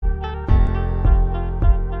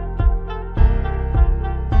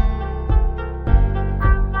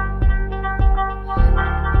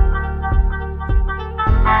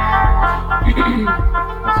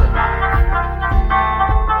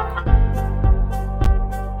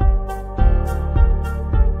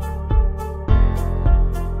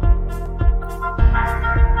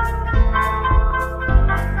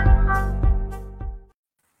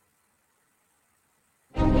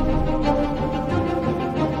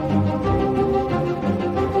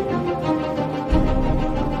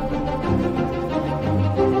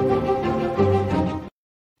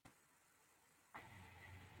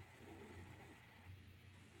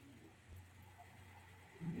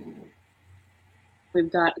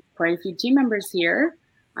We've got quite a few team members here.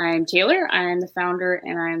 I'm Taylor. I'm the founder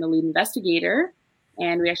and I'm the lead investigator.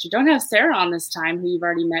 And we actually don't have Sarah on this time, who you've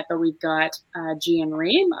already met, but we've got G and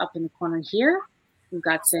Reem up in the corner here. We've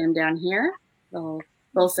got Sam down here.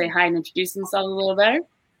 They'll say hi and introduce themselves a little better.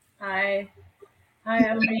 Hi. Hi,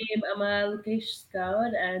 I'm Reem. I'm a location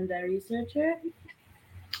scout and a researcher.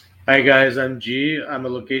 Hi guys, I'm G. I'm a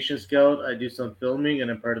location scout. I do some filming and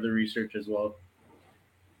I'm part of the research as well.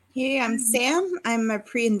 Hey, I'm Sam. I'm a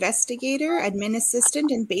pre-investigator, admin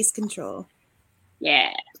assistant, and base control.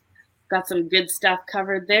 Yeah. Got some good stuff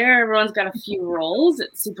covered there. Everyone's got a few roles.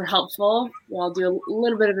 It's super helpful. We'll do a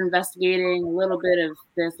little bit of investigating, a little bit of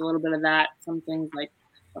this, a little bit of that. Some things like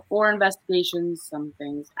before investigations, some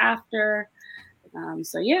things after.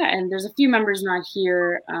 And there's a few members not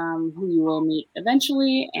here who you will meet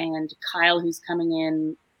eventually, and Kyle, who's coming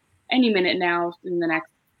in any minute now, in the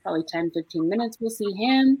next probably 10, 15 minutes, we'll see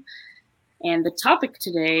him. And the topic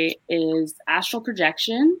today is astral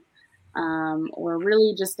projection, or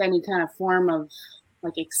really just any kind of form of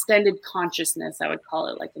like extended consciousness, I would call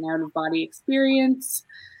it, like an out-of-body experience.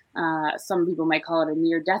 Some people might call it a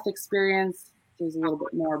near-death experience, which is a little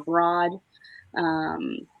bit more broad.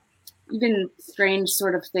 Even strange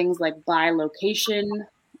sort of things like bilocation,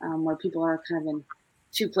 where people are kind of in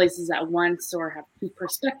two places at once or have two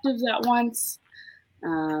perspectives at once.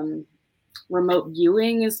 Remote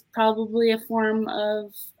viewing is probably a form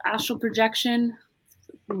of astral projection.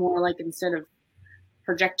 More like instead of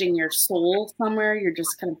projecting your soul somewhere, you're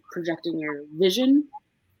just kind of projecting your vision,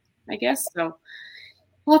 I guess. So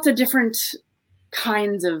lots of different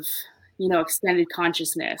kinds of, extended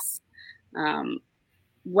consciousness.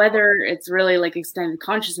 Whether it's really like extended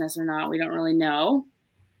consciousness or not, we don't really know.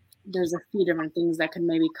 There's a few different things that could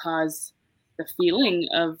maybe cause the feeling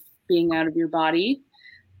of being out of your body.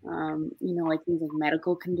 Like things like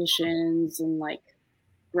medical conditions and like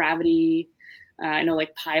gravity. I know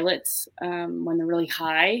like pilots, when they're really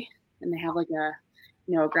high and they have like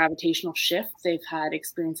a gravitational shift, they've had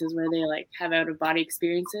experiences where they like have out of body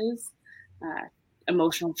experiences,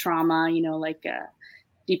 emotional trauma, like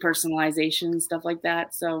depersonalization, stuff like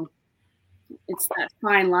that. So it's that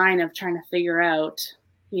fine line of trying to figure out,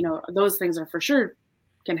 those things are for sure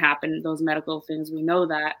can happen, those medical things, we know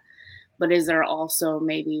that, but is there also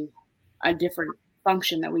maybe a different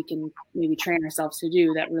function that we can maybe train ourselves to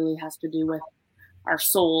do that really has to do with our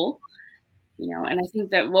soul, and I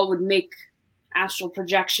think that what would make astral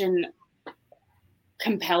projection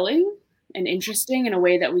compelling and interesting in a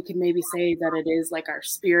way that we could maybe say that it is like our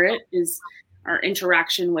spirit is our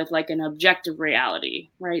interaction with like an objective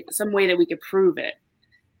reality, right? Some way that we could prove it,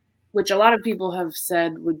 which a lot of people have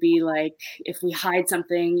said would be like if we hide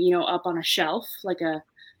something, up on a shelf, like a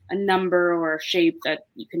number or a shape that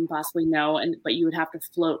you can possibly know, but you would have to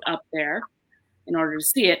float up there in order to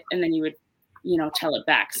see it, and then you would tell it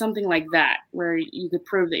back, something like that, where you could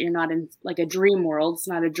prove that you're not in like a dream world. It's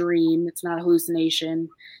not a dream, it's not a hallucination.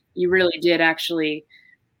 You really did actually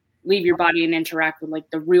leave your body and interact with like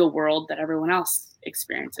the real world that everyone else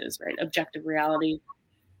experiences, right? Objective reality.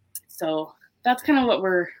 So that's kind of what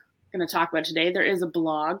we're going to talk about today. There is a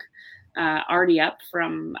blog already up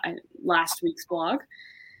from last week's blog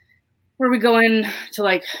where we go into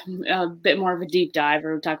like a bit more of a deep dive,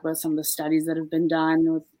 or we talk about some of the studies that have been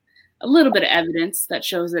done with a little bit of evidence that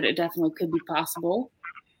shows that it definitely could be possible,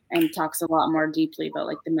 and talks a lot more deeply about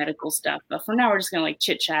like the medical stuff. But for now, we're just going to like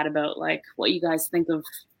chit chat about like what you guys think of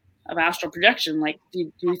astral projection. Like,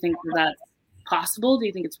 do you think that's possible? Do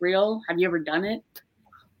you think it's real? Have you ever done it?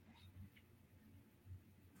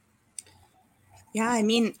 Yeah, I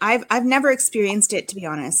mean, I've never experienced it, to be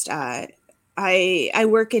honest. I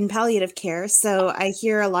work in palliative care, so I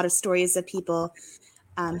hear a lot of stories of people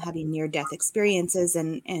having near-death experiences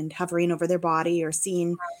and hovering over their body or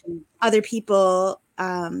seeing other people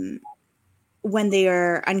when they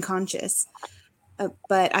are unconscious.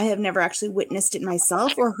 But I have never actually witnessed it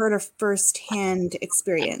myself or heard a first-hand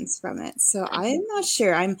experience from it. So I'm not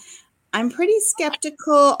sure. I'm pretty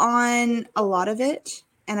skeptical on a lot of it,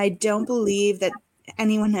 and I don't believe that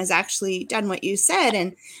anyone has actually done what you said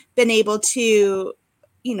and been able to,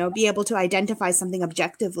 be able to identify something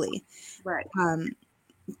objectively. Right.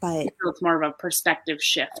 But so it's more of a perspective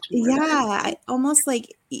shift. Yeah, almost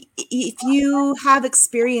like if you have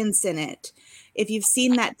experience in it, if you've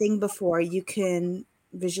seen that thing before, you can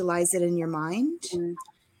visualize it in your mind.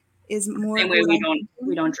 Is more the same way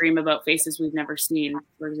we don't dream about faces we've never seen,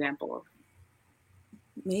 for example.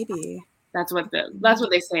 Maybe that's what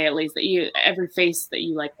they say, at least, that every face that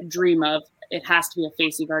you like dream of, it has to be a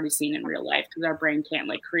face you've already seen in real life, because our brain can't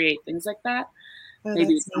like create things like that.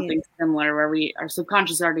 maybe it's something similar where our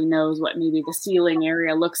subconscious already knows what maybe the ceiling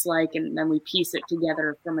area looks like, and then we piece it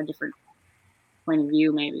together from a different point of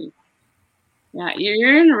view, maybe. Yeah,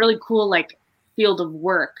 you're in a really cool like field of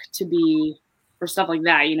work to be for stuff like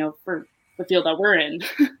that, for the field that we're in.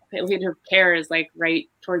 Palliative care is like right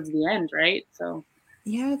towards the end, right? So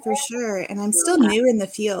yeah, for sure. And I'm still new in the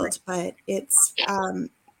field, but it's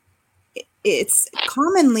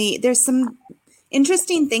commonly, there's some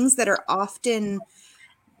interesting things that are often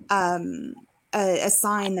a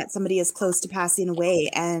sign that somebody is close to passing away.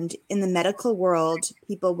 And in the medical world,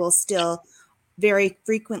 people will still very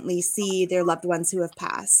frequently see their loved ones who have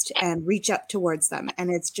passed and reach up towards them. And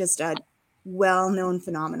it's just a well-known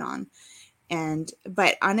phenomenon,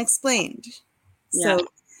 but unexplained. yeah. So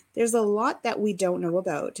there's a lot that we don't know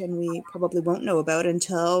about, and we probably won't know about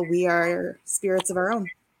until we are spirits of our own.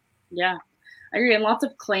 Yeah, I agree. And lots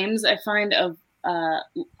of claims I find of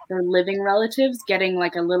their living relatives getting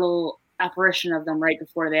like a little apparition of them right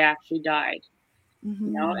before they actually died.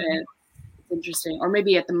 Mm-hmm. And it's interesting. Or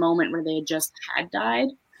maybe at the moment where they just had died,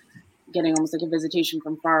 getting almost like a visitation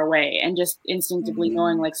from far away and just instinctively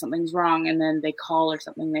knowing like something's wrong, and then they call or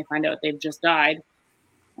something, they find out they've just died.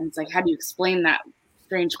 And it's like, how do you explain that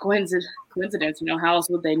strange coincidence? How else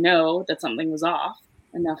would they know that something was off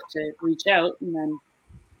enough to reach out? And then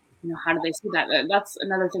how do they see that? That's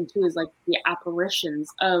another thing too, is like the apparitions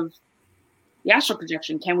of the astral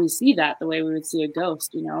projection. Can we see that the way we would see a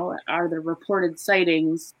ghost? Are there reported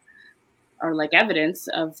sightings or like evidence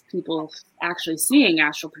of people actually seeing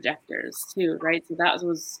astral projectors too, right? So that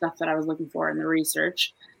was stuff that I was looking for in the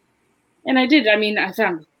research. And I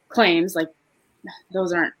found claims, like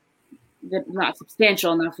those aren't not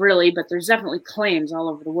substantial enough really, but there's definitely claims all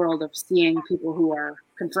over the world of seeing people who are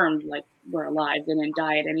confirmed like were alive, they didn't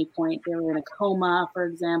die at any point, they were in a coma, for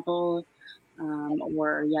example,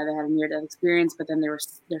 or they had a near-death experience, but then their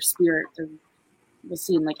spirit was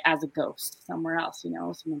seen like as a ghost somewhere else.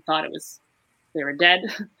 Someone thought they were dead,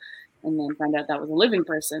 and then find out that was a living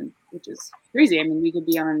person, which is crazy. We could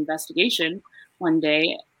be on an investigation one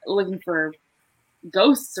day looking for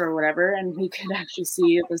ghosts or whatever, and we could actually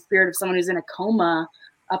see the spirit of someone who's in a coma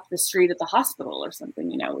up the street at the hospital or something,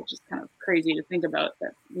 which is kind of crazy to think about,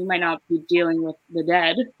 that we might not be dealing with the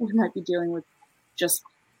dead, we might be dealing with just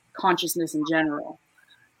consciousness in general,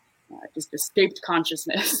 just escaped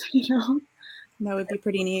consciousness. That would be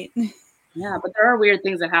pretty neat. Yeah, but there are weird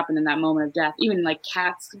things that happen in that moment of death, even like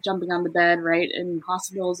cats jumping on the bed, right, in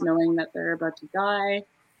hospitals knowing that they're about to die.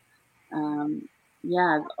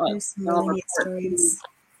 There's some really neat stories.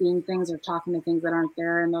 Seeing things or talking to things that aren't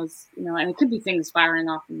there, and those, and it could be things firing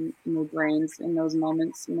off in their brains in those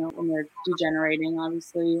moments, when they're degenerating,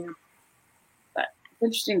 obviously. But it's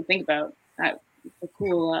interesting to think about. It's a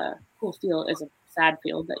cool field. It's a sad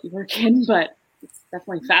field that you work in, but it's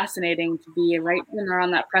definitely fascinating to be right when they're on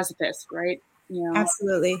that precipice, right?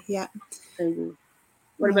 Absolutely, yeah. Crazy.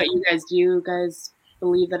 What about you guys? Do you guys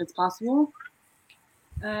believe that it's possible?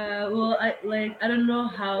 Well, I don't know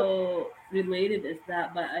how related is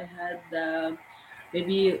that, but I had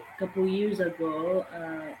maybe a couple years ago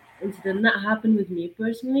incident that happened with me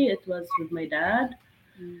personally. It was with my dad,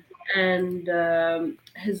 and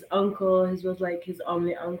his uncle. His was like his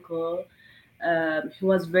only uncle. He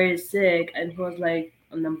was very sick, and he was like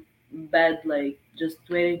on the bed, like just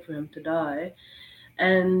waiting for him to die.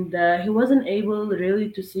 And he wasn't able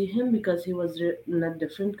really to see him because he was in a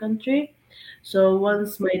different country. So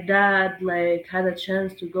once my dad like had a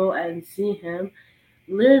chance to go and see him,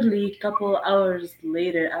 literally a couple hours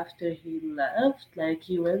later after he left, like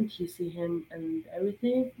he see him and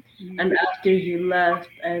everything. And after he left,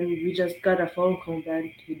 and we just got a phone call that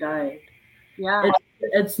he died. Yeah.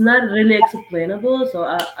 It's not really explainable, so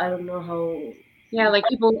I don't know how. Yeah, like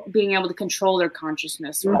people being able to control their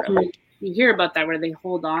consciousness, or like, you hear about that where they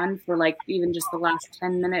hold on for like even just the last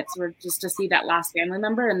 10 minutes, or just to see that last family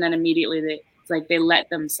member, and then immediately it's like they let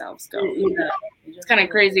themselves go. Yeah. It's kind of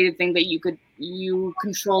crazy to think that you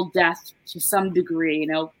control death to some degree,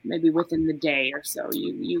 maybe within the day or so.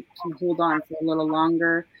 You can hold on for a little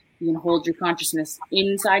longer. You can hold your consciousness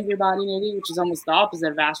inside your body, maybe, which is almost the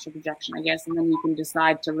opposite of astral projection, I guess, and then you can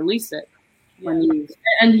decide to release it.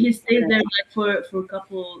 And he stayed there like for a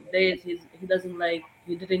couple days. He doesn't like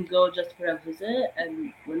he didn't go just for a visit,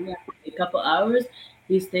 and when a couple hours,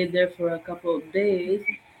 he stayed there for a couple of days,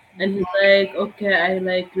 and he's like, okay, I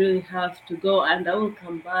like really have to go, and I will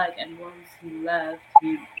come back. And once he left,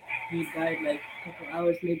 he died like a couple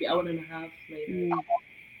hours, maybe hour and a half later.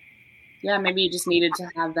 Yeah, maybe you just needed to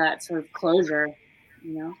have that sort of closure,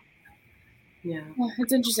 Yeah.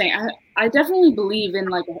 It's interesting. I definitely believe in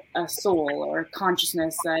like a soul or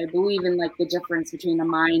consciousness. I believe in like the difference between the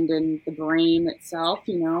mind and the brain itself,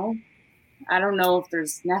 you know. I don't know if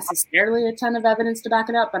there's necessarily a ton of evidence to back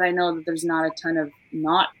it up, but I know that there's not a ton of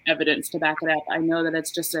not evidence to back it up. I know that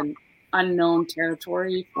it's just an unknown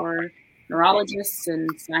territory for neurologists and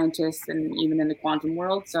scientists and even in the quantum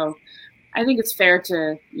world. So I think it's fair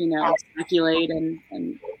to, you know, speculate and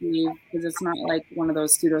believe, because it's not like one of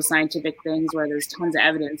those pseudoscientific things where there's tons of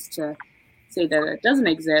evidence to say that it doesn't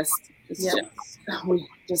exist. It's Yep.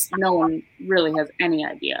 just no one really has any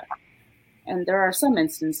idea. And there are some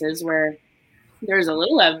instances where there's a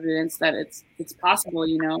little evidence that it's possible,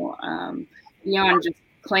 you know, beyond just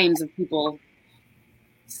claims of people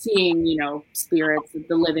seeing, you know, spirits of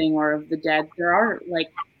the living or of the dead. There are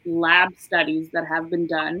like lab studies that have been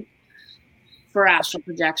done for astral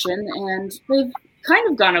projection, and they've kind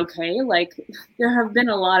of gone okay. Like there have been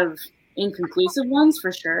a lot of inconclusive ones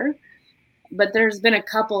for sure, but there's been a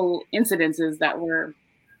couple incidences that were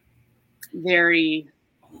very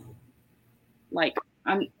like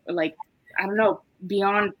like I don't know,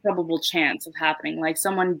 beyond probable chance of happening. Like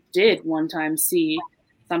someone did one time see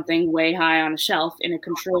something way high on a shelf in a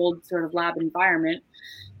controlled sort of lab environment.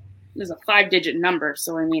 It was a 5-digit number,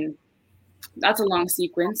 so I mean that's a long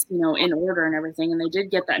sequence, you know, in order and everything, and they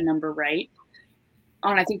did get that number right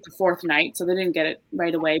on I think the fourth night, so they didn't get it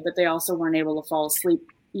right away, but they also weren't able to fall asleep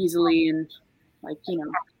easily, and like, you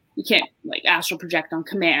know, you can't like astral project on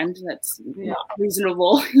command. That's not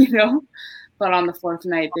reasonable, you know. But on the fourth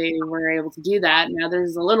night, they were able to do that. Now,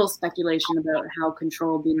 there's a little speculation about how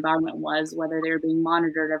controlled the environment was, whether they were being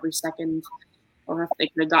monitored every second, or if they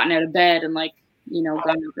could have gotten out of bed and, like, you know,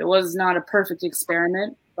 gone up. It was not a perfect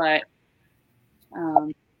experiment, but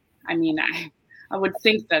I mean, I would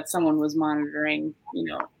think that someone was monitoring, you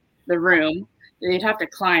know, the room. They'd have to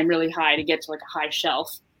climb really high to get to like a high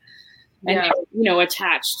shelf, and Yeah. you know,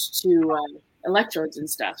 attached to electrodes and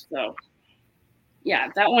stuff. So, yeah,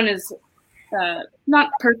 that one is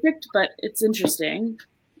not perfect, but it's interesting.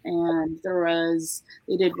 And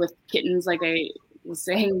they did with kittens, like I was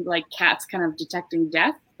saying, like cats kind of detecting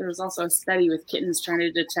death. There was also a study with kittens trying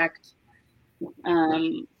to detect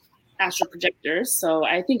astral projectors. So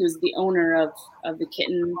I think it was the owner of the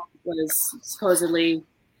kitten was supposedly,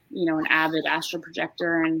 you know, an avid astral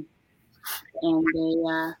projector, and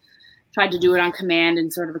they tried to do it on command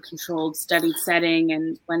in sort of a controlled, studied setting.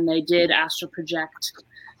 And when they did astral project,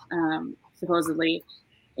 supposedly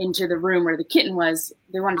into the room where the kitten was,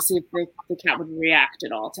 they wanted to see if the cat would react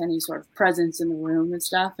at all to any sort of presence in the room and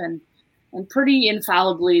stuff. And pretty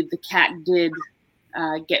infallibly, the cat did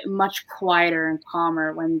get much quieter and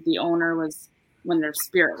calmer when their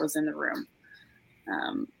spirit was in the room,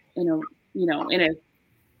 in a, you know,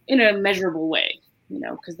 in a measurable way, you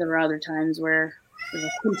know, because there were other times where there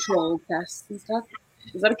was controlled tests and stuff.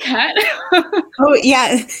 Is that a cat? Oh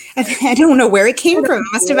yeah, I don't know where it came from.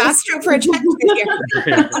 Must have astral projected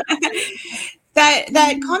here.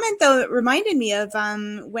 That comment though reminded me of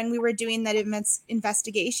when we were doing that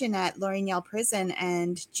investigation at L'Orignal Prison,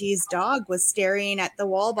 and G's dog was staring at the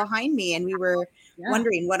wall behind me, and we were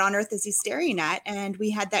wondering what on earth is he staring at, and we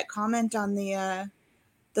had that comment on the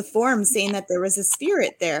forum saying that there was a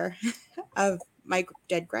spirit there of my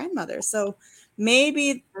dead grandmother. So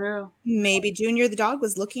maybe Junior the dog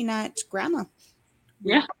was looking at Grandma.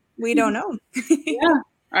 Yeah, we don't know.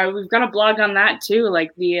 Yeah, we've got a blog on that too, like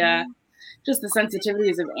the just the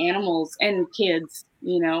sensitivities of animals and kids,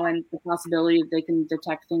 you know, and the possibility that they can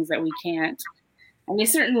detect things that we can't. And they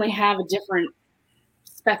certainly have a different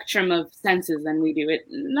spectrum of senses than we do. It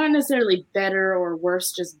not necessarily better or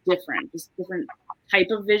worse, just different type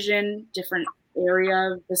of vision, different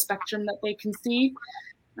area of the spectrum that they can see.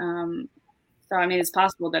 So I mean, it's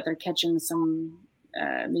possible that they're catching some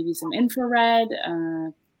maybe some infrared,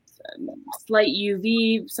 slight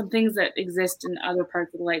UV, some things that exist in other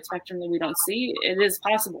parts of the light spectrum that we don't see. It is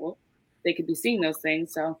possible they could be seeing those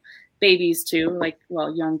things. So babies too, like,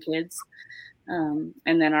 well, young kids. And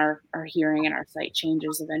then our hearing and our sight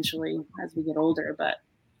changes eventually as we get older. But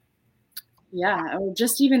yeah, or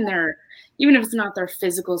just even if it's not their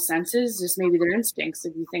physical senses, just maybe their instincts.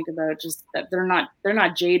 If you think about just that they're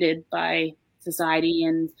not jaded by society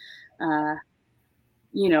and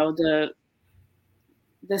you know, the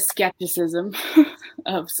skepticism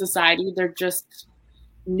of society. They're just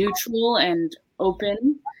neutral and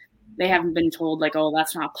open. They haven't been told like, oh,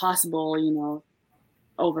 that's not possible, you know,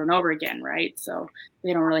 over and over again, right? So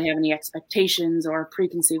they don't really have any expectations or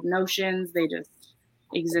preconceived notions. They just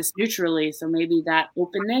exist neutrally. So maybe that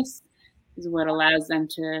openness is what allows them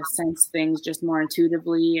to sense things just more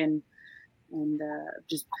intuitively and and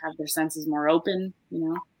just have their senses more open,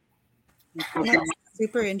 That's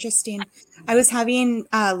super interesting. I was having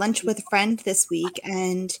lunch with a friend this week,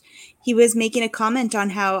 and he was making a comment on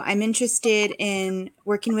how I'm interested in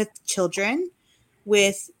working with children,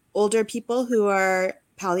 with older people who are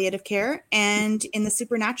palliative care, and in the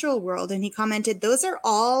supernatural world. And he commented, those are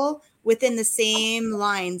all within the same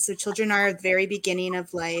line. So children are at the very beginning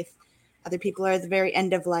of life, other people are at the very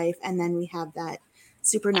end of life, and then we have that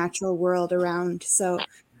supernatural world around. So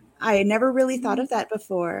I never really thought of that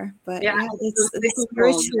before, but yeah, it's the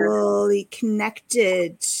spiritually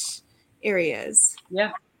connected areas.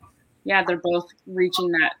 Yeah. Yeah, they're both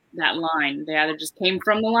reaching that line. They either just came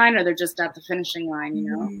from the line or they're just at the finishing line,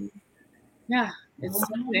 Mm-hmm. Yeah, it's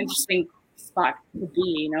an interesting spot to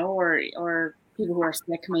be, or people who are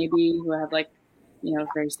sick maybe, who have like,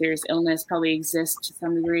 very serious illness, probably exist to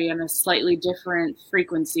some degree on a slightly different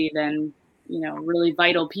frequency than, really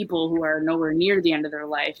vital people who are nowhere near the end of their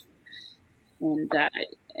life. And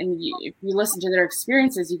if you listen to their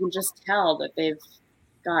experiences, you can just tell that they've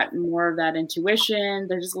got more of that intuition.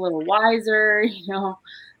 They're just a little wiser,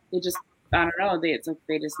 They just, I don't know. It's like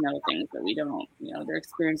they just know things that we don't. They're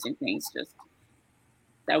experiencing things just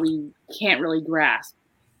that we can't really grasp.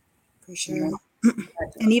 For sure.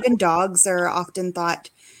 And even dogs are often thought,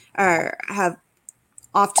 or have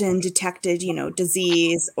often detected,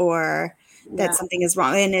 disease, or that something is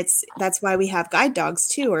wrong. And that's why we have guide dogs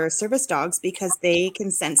too, or service dogs, because they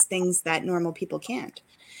can sense things that normal people can't.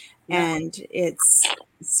 And it's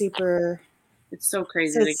super so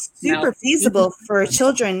crazy. So it's super feasible for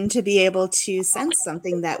children to be able to sense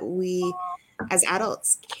something that we as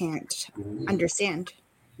adults can't understand.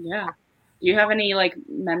 Yeah. Do you have any like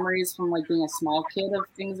memories from like being a small kid of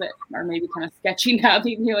things that are maybe kind of sketchy now that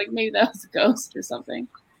you're like, maybe that was a ghost or something?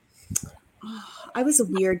 I was a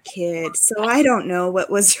weird kid, so I don't know what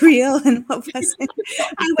was real and what wasn't.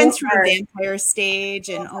 I went through a vampire stage,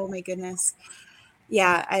 and oh my goodness.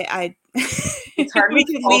 Yeah, I it's hard. We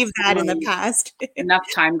could leave that in the past. Enough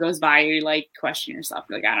time goes by, you like question yourself.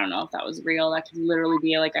 Like, I don't know if that was real. That could literally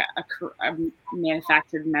be like a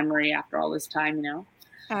manufactured memory after all this time,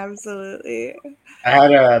 Absolutely. I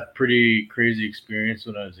had a pretty crazy experience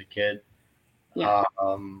when I was a kid. Yeah.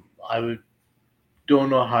 I don't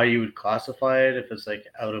know how you would classify it, if it's like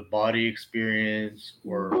out of body experience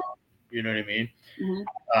or you know what I mean. Mm-hmm.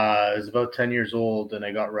 I was about 10 years old and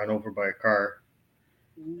I got run over by a car,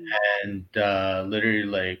 and literally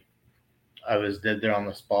like I was dead there on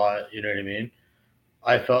the spot. You know what I mean?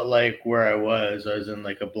 I felt like where I was in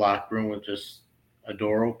like a black room with just a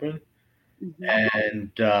door open,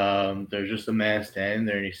 and there's just a man standing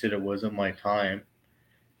there, and he said it wasn't my time,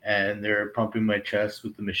 and they're pumping my chest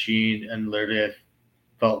with the machine, and literally I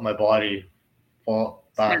felt my body fall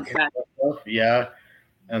back. Yeah.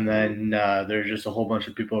 And then there's just a whole bunch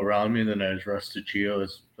of people around me. And then I was rushed to CHIO.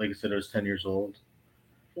 Like I said, I was 10 years old.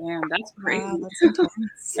 Damn, that's crazy. Wow, that's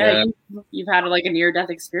intense. Yeah, you've had like a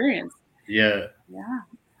near-death experience. Yeah. Yeah.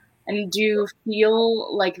 And do you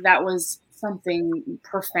feel like that was something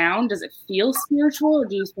profound? Does it feel spiritual, or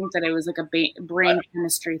do you think that it was like a brain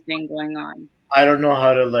chemistry thing going on? I don't know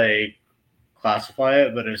how to like classify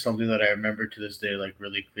it, but it's something that I remember to this day, like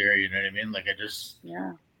really clear. You know what I mean? Like I just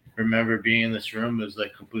remember being in this room. It was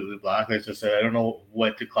like completely black. Like I said, I don't know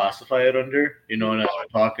what to classify it under. And as we're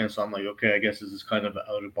talking, so I'm like, okay, I guess this is kind of an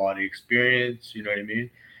out of body experience. You know what I mean?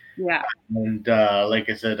 Yeah. And like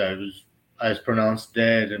I said, I was pronounced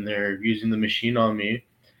dead, and they're using the machine on me.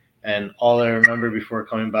 And all I remember before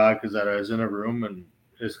coming back is that I was in a room and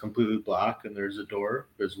it's completely black, and there's a door,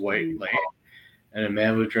 there's white light, and a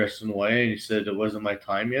man was dressed in white, and he said it wasn't my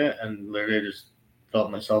time yet, and literally I just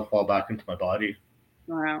felt myself fall back into my body.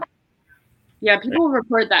 Wow. Yeah, people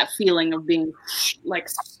report that feeling of being like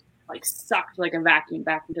sucked like a vacuum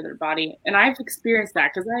back into their body, and I've experienced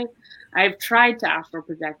that because I've tried to astral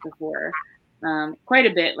project before, quite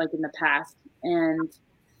a bit, like in the past, and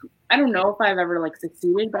I don't know if I've ever like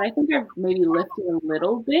succeeded, but I think I've maybe lifted a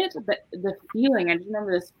little bit. But the feeling, I just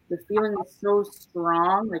remember the feeling was so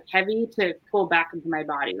strong, like heavy to pull back into my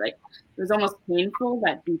body. Like it was almost painful,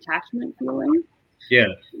 that detachment feeling. Yeah.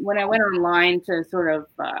 When I went online to sort of,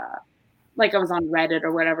 like I was on Reddit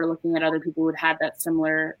or whatever, looking at other people who'd had that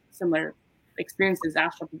similar experiences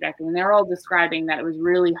astral projecting, and they were all describing that it was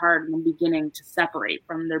really hard in the beginning to separate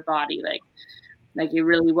from their body, like it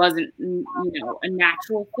really wasn't, a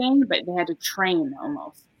natural thing, but they had to train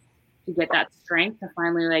almost to get that strength to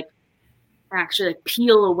finally like actually like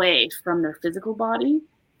peel away from their physical body.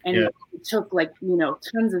 And it took like,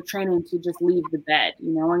 tons of training to just leave the bed,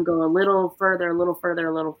 and go a little further.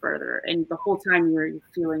 And the whole time you're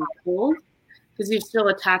feeling cold, because you're still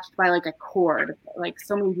attached by like a cord. Like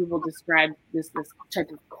so many people describe this type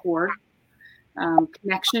of cord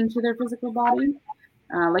connection to their physical body,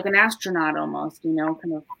 like an astronaut almost, you know,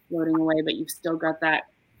 kind of floating away, but you've still got that,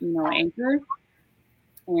 you know, anchor.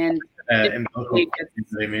 And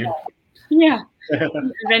yeah,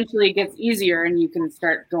 eventually it gets easier and you can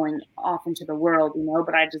start going off into the world, you know,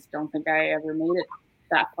 but I just don't think I ever made it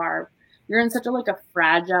that far. You're in such a like a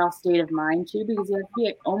fragile state of mind too, because you have to be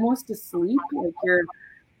like, almost asleep. Like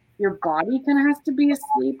your body kind of has to be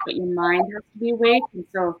asleep, but your mind has to be awake. And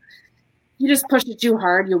so you just push it too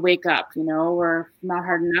hard, you wake up, you know, or not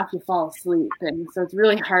hard enough, you fall asleep. And so it's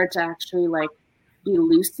really hard to actually like be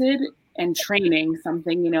lucid and training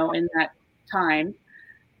something, you know, in that time,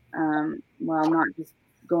 while not just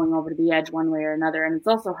going over the edge one way or another. And it's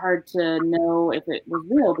also hard to know if it was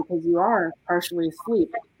real because you are partially asleep.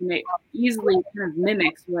 And it easily kind of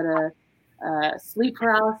mimics what a sleep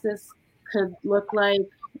paralysis could look like,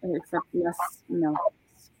 except less, you know,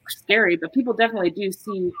 scary. But people definitely do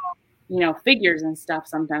see, you know, figures and stuff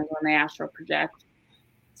sometimes when they astral project.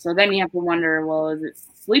 So then you have to wonder, well, is it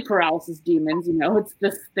sleep paralysis demons? You know, it's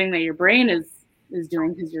this thing that your brain is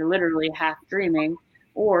doing because you're literally half dreaming.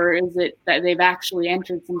 Or is it that they've actually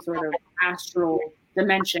entered some sort of astral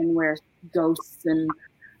dimension where ghosts and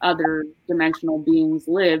other dimensional beings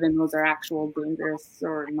live, and those are actual dangerous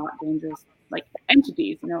or not dangerous, like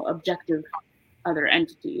entities, you know, objective other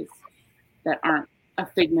entities that aren't a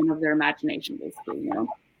figment of their imagination, basically, you know?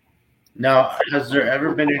 Now, has there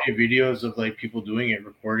ever been any videos of like people doing it,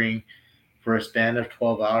 recording for a span of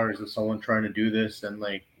 12 hours of someone trying to do this and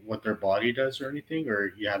like what their body does or anything,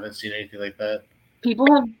 or you haven't seen anything like that?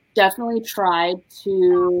 People have definitely tried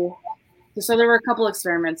to, so there were a couple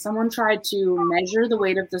experiments. Someone tried to measure the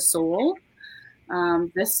weight of the soul.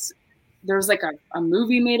 There was like a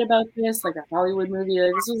movie made about this, like a Hollywood movie.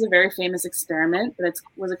 This was a very famous experiment, but it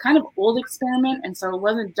was a kind of old experiment, and so it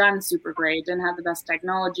wasn't done super great. It didn't have the best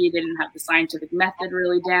technology. They didn't have the scientific method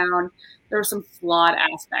really down. There were some flawed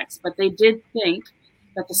aspects, but they did think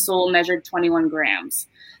that the soul measured 21 grams.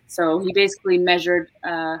 So he basically measured,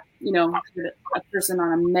 you know, a person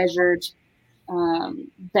on a measured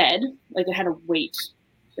bed, like it had a weight,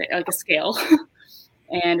 like a scale.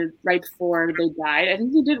 And right before they died, I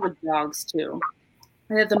think they did it with dogs too.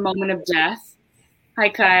 And at the moment of death, hi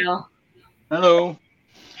Kyle. Hello.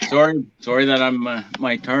 Sorry that I'm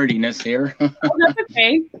my tardiness here. Oh, that's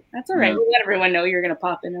okay. That's all right. Yeah. We'll let everyone know you're going to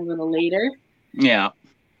pop in a little later. Yeah.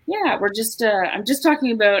 Yeah, we're just. I'm just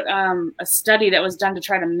talking about a study that was done to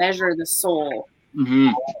try to measure the soul. Mm-hmm.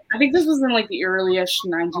 I think this was in like the early-ish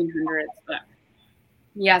 1900s, but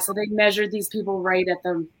yeah. So they measured these people right at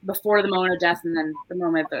before the moment of death, and then the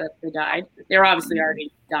moment that they died. They were obviously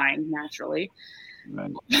already dying naturally.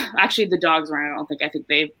 Right. Actually, the dogs weren't. I think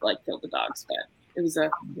they've like killed the dogs, but it was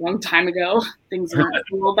a long time ago. Things weren't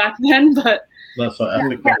cool back then, but that's what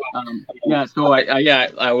yeah.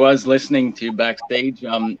 So I was listening to you backstage.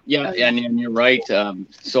 And you're right.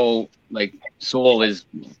 So like soul is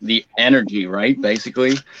the energy, right?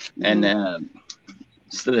 Basically, and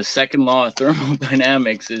so the second law of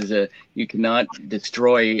thermodynamics is you cannot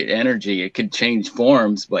destroy energy. It could change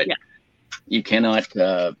forms, but you cannot.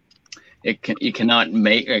 You cannot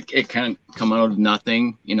make it can't come out of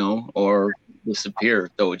nothing, you know, or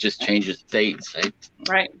disappear, though it just changes states,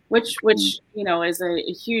 right? Which you know is a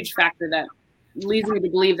huge factor that leads me to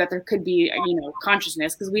believe that there could be, you know,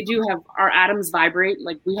 consciousness, because we do have our atoms vibrate.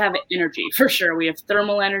 Like we have energy for sure. We have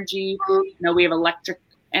thermal energy, you know, we have electric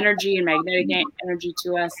energy and magnetic energy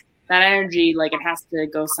to us. That energy, like it has to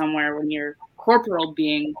go somewhere. When your corporal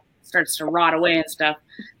being starts to rot away and stuff,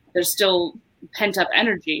 there's still pent up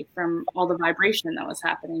energy from all the vibration that was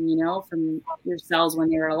happening, you know, from your cells when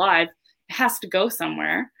they were alive. It has to go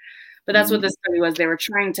somewhere. But that's what this study was. They were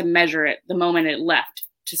trying to measure it the moment it left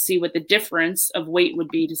to see what the difference of weight would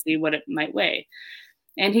be, to see what it might weigh.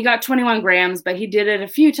 And he got 21 grams, but he did it a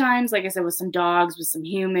few times, like I said, with some dogs, with some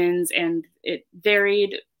humans, and it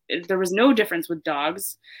varied. There was no difference with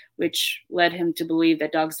dogs, which led him to believe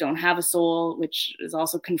that dogs don't have a soul, which is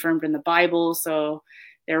also confirmed in the Bible. So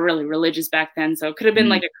they were really religious back then. So it could have been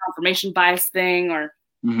like a confirmation bias thing, or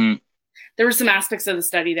there were some aspects of the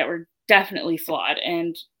study that were definitely flawed.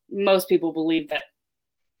 And most people believe that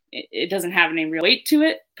it doesn't have any real weight to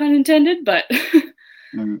it, pun intended, but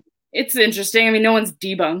it's interesting. I mean, no one's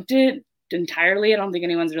debunked it entirely. I don't think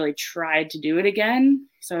anyone's really tried to do it again.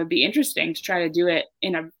 So it'd be interesting to try to do it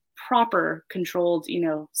in a proper controlled, you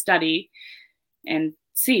know, study and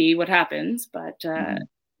see what happens. But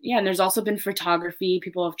yeah, and there's also been photography.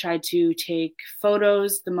 People have tried to take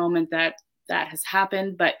photos the moment that has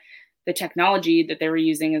happened, but the technology that they were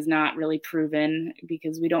using is not really proven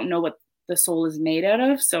because we don't know what the soul is made out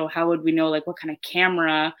of. So how would we know like what kind of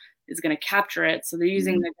camera is going to capture it? So they're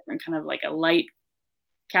using a different kind of like a light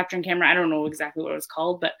capturing camera. I don't know exactly what it was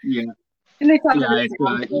called, but yeah. And they thought Yeah, that it's, it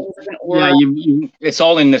was like an aura. it's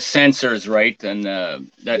all in the sensors, right? And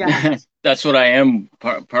that's what I am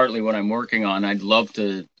partly what I'm working on. I'd love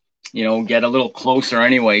to, get a little closer,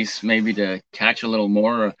 anyways, maybe to catch a little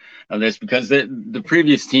more of this, because the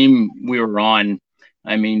previous team we were on,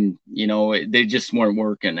 I mean, they just weren't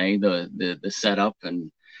working, the setup, and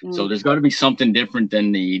so there's got to be something different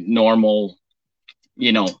than the normal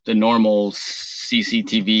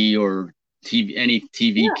CCTV or any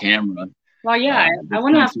TV camera. Well, yeah, I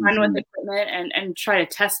want to have fun with equipment and try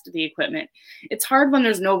to test the equipment. It's hard when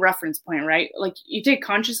there's no reference point, right? Like you take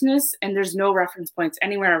consciousness and there's no reference points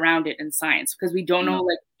anywhere around it in science because we don't know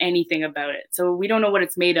like anything about it. So we don't know what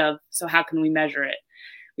it's made of. So how can we measure it?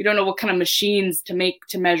 We don't know what kind of machines to make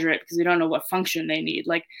to measure it because we don't know what function they need.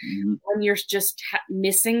 Like when you're just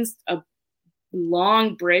missing a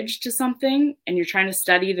long bridge to something and you're trying to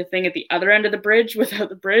study the thing at the other end of the bridge without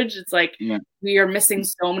the bridge, it's like we are missing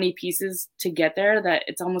so many pieces to get there that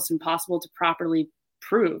it's almost impossible to properly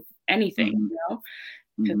prove anything,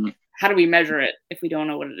 how do we measure it if we don't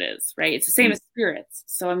know what it is, right? It's the same as spirits.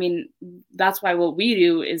 So I mean, that's why what we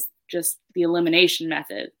do is just the elimination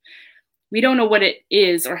method. We don't know what it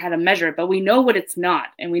is or how to measure it, but we know what it's not,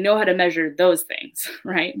 and we know how to measure those things,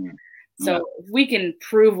 right? So if we can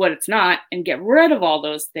prove what it's not and get rid of all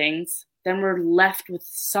those things, then we're left with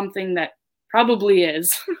something that probably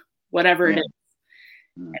is whatever it is.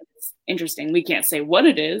 And it's interesting. We can't say what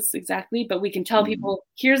it is exactly, but we can tell people,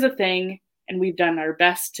 here's a thing, and we've done our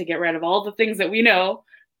best to get rid of all the things that we know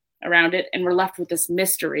around it, and we're left with this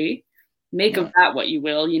mystery. Make of that what you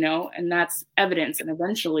will, and that's evidence. And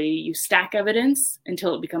eventually you stack evidence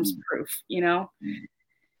until it becomes proof,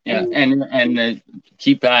 Yeah, and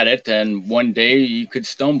keep at it, and one day you could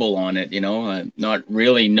stumble on it, not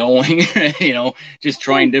really knowing, just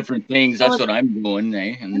trying different things. That's what I'm doing,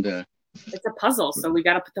 and it's a puzzle, so we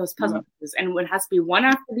got to put those puzzle pieces, and it has to be one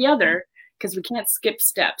after the other because we can't skip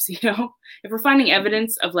steps. If we're finding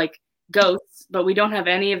evidence of like ghosts, but we don't have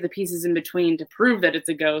any of the pieces in between to prove that it's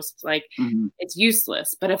a ghost, like it's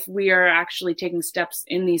useless. But if we are actually taking steps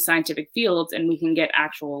in these scientific fields and we can get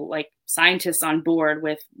actual like scientists on board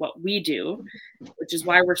with what we do, which is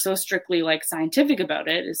why we're so strictly like scientific about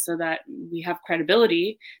it, is so that we have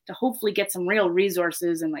credibility to hopefully get some real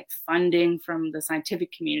resources and like funding from the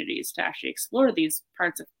scientific communities to actually explore these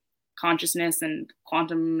parts of consciousness and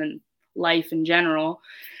quantum and life in general.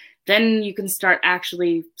 Then you can start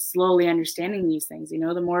actually slowly understanding these things.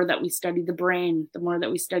 The more that we study the brain, the more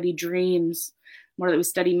that we study dreams, the more that we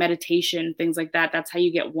study meditation, things like that, that's how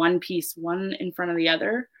you get one piece, one in front of the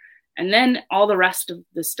other. And then all the rest of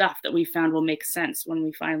the stuff that we found will make sense when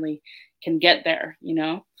we finally can get there,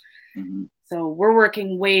 So we're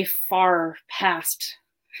working way far past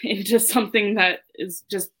into something that is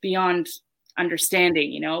just beyond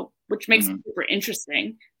understanding, which makes it super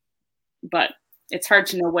interesting. But it's hard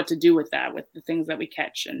to know what to do with that, with the things that we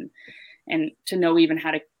catch, and to know even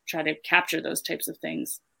how to try to capture those types of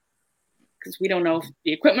things, because we don't know if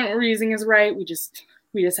the equipment we're using is right. We just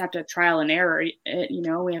have to trial and error it.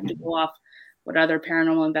 We have to go off what other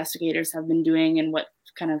paranormal investigators have been doing and what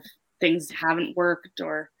kind of things haven't worked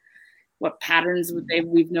or what patterns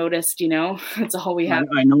we've noticed. That's all we have.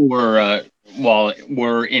 I know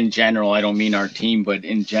we're in general, I don't mean our team, but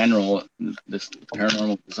in general, this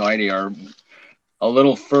Paranormal Society are a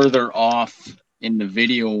little further off in the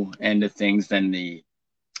video end of things than the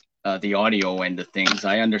audio end of things.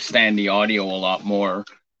 I understand the audio a lot more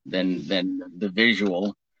than the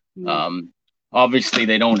visual. Obviously,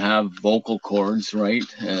 they don't have vocal cords, right?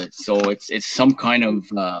 So it's some kind of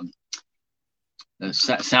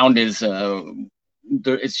sound is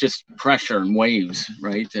it's just pressure and waves,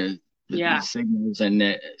 right? The signals,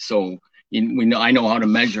 and so. I know how to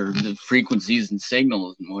measure the frequencies and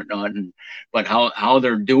signals and whatnot, but how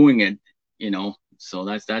they're doing it, so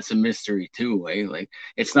that's a mystery too, eh? Like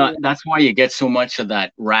it's not. That's why you get so much of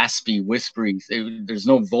that raspy whispering. There's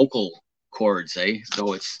no vocal cords, eh?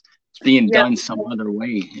 So it's being done some other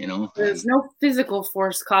way, There's no physical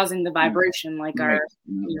force causing the vibration like our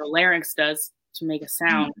larynx does to make a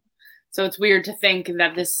sound. So it's weird to think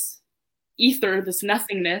that this ether, this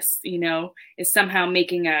nothingness, is somehow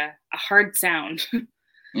making a hard sound.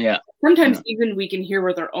 Sometimes even we can hear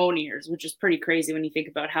with our own ears, which is pretty crazy when you think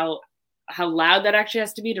about how loud that actually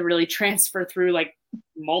has to be to really transfer through like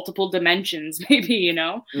multiple dimensions, maybe,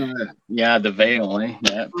 the veil, eh?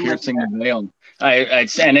 Piercing the veil. I'd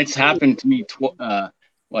say, and it's happened to me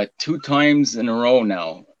 2 times in a row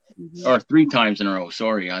now, Mhm. or 3 times in a row.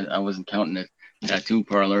 Sorry, I wasn't counting the tattoo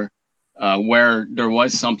parlor, where there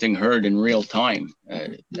was something heard in real time,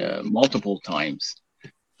 multiple times.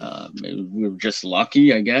 Maybe we were just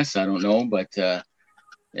lucky, I guess. I don't know, but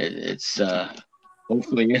it's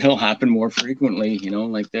hopefully it'll happen more frequently,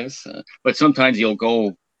 like this. But sometimes you'll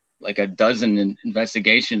go like a dozen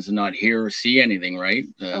investigations and not hear or see anything, right?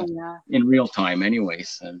 Oh yeah. In real time,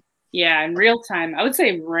 anyways. Yeah, in real time. I would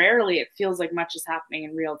say rarely it feels like much is happening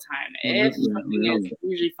in real time. If something is, you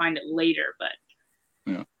usually find it later,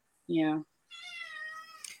 but yeah.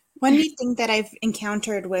 One neat thing that I've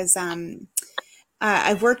encountered was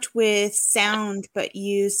I've worked with sound, but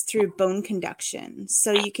used through bone conduction.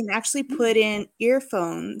 So you can actually put in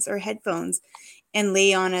earphones or headphones and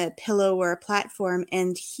lay on a pillow or a platform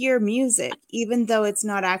and hear music, even though it's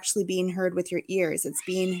not actually being heard with your ears. It's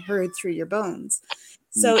being heard through your bones.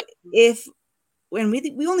 So when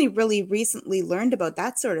we only really recently learned about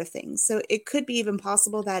that sort of thing. So it could be even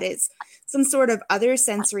possible that it's some sort of other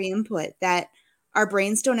sensory input that our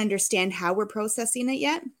brains don't understand how we're processing it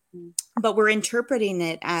yet, but we're interpreting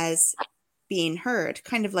it as being heard,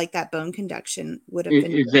 kind of like that bone conduction would have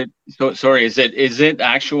been. Is it so? Sorry, is it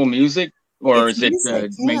actual music, or It's is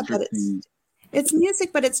it music, matrix? It's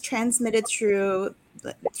music, but it's transmitted through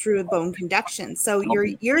bone conduction. So your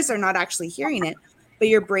ears are not actually hearing it, but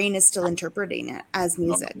your brain is still interpreting it as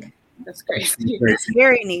music. Okay. That's crazy. It's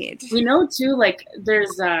very neat. We know too, like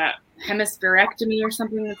there's a hemispherectomy or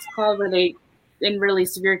something that's called, where they, in really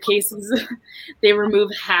severe cases, they remove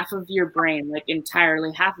half of your brain, like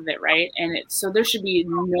entirely half of it, right? And so there should be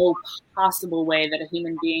no possible way that a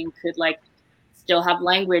human being could like still have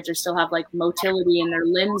language or still have like motility in their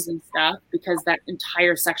limbs and stuff, because that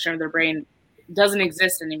entire section of their brain doesn't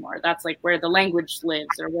exist anymore. That's like where the language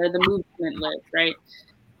lives or where the movement lives, right?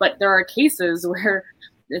 But there are cases where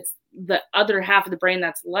it's the other half of the brain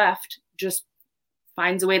that's left just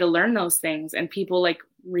finds a way to learn those things, and people like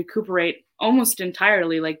recuperate almost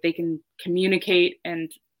entirely. Like they can communicate and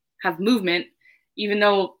have movement, even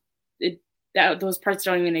though those parts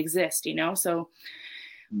don't even exist, So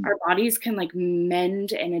our bodies can like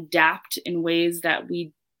mend and adapt in ways that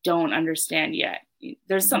we don't understand yet.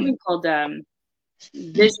 There's something called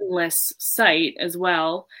visionless sight as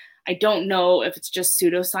well. I don't know if it's just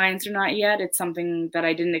pseudoscience or not yet. It's something that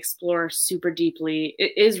I didn't explore super deeply.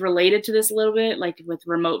 It is related to this a little bit, like with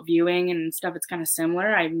remote viewing and stuff. It's kind of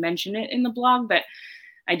similar. I mentioned it in the blog, but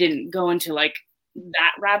I didn't go into like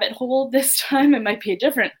that rabbit hole this time. It might be a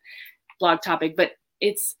different blog topic, but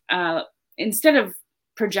it's instead of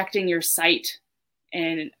projecting your sight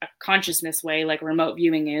in a consciousness way, like remote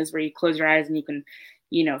viewing is, where you close your eyes and you can,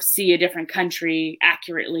 see a different country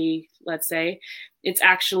accurately, let's say. It's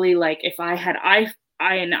actually like if I had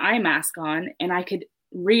an eye mask on and I could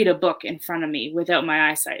read a book in front of me without my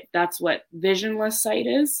eyesight. That's what visionless sight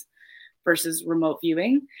is versus remote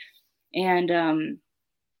viewing. And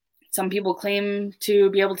some people claim to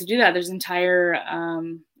be able to do that. There's entire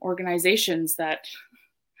organizations that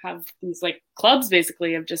have these like clubs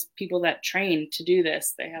basically of just people that train to do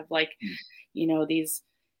this. They have like, these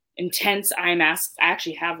intense eye masks. I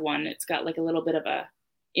actually have one. It's got like a little bit of a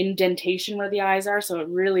indentation where the eyes are, so it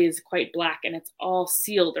really is quite black, and it's all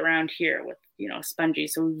sealed around here with spongy,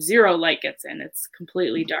 so zero light gets in. It's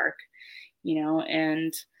completely dark,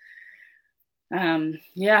 and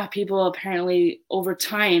people apparently over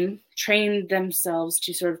time train themselves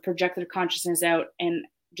to sort of project their consciousness out and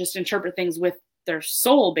just interpret things with their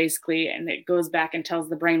soul basically, and it goes back and tells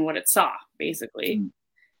the brain what it saw basically.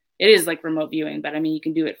 It is like remote viewing, but I mean, you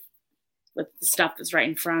can do it with the stuff that's right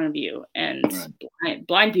in front of you, and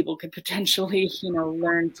blind people could potentially,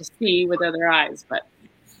 learn to see with other eyes. But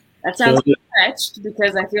that sounds stretched,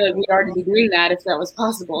 because I feel like we'd already be doing that if that was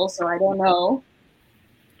possible. So I don't know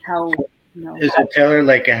how. Is it tailored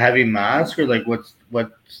like a heavy mask, or like what's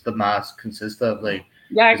the mask consist of? Like,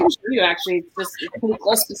 yeah, I can show you actually. It's pretty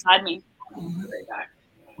close beside me. Right back.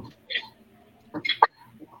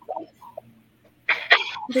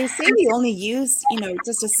 They say we only use,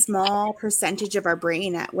 just a small percentage of our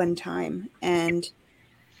brain at one time. And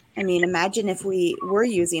I mean, imagine if we were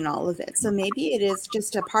using all of it. So maybe it is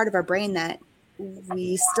just a part of our brain that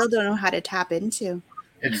we still don't know how to tap into.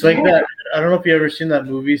 It's like that. I don't know if you ever seen that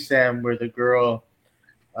movie, Sam, where the girl,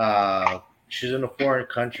 she's in a foreign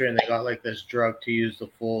country and they got like this drug to use the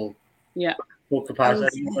full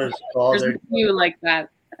capacity. What is it called? There's a few like that.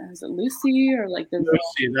 Is it Lucy or like there's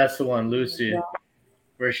Lucy? That's the one, Lucy. Yeah.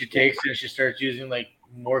 Where she takes it and she starts using like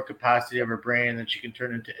more capacity of her brain, and she can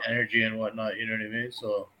turn into energy and whatnot. You know what I mean?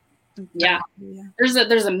 So yeah. There's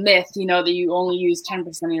a myth, that you only use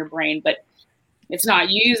 10% of your brain, but It's not,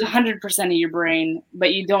 you use 100% of your brain,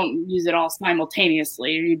 but you don't use it all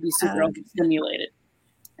simultaneously, or you'd be super overstimulated.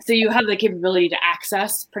 So you have the capability to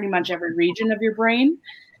access pretty much every region of your brain.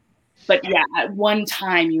 But yeah, at one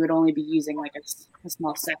time you would only be using like a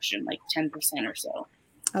small section, like 10% or so.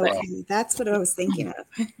 Okay, that's what I was thinking of.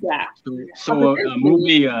 Yeah. So a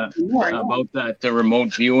movie about that, the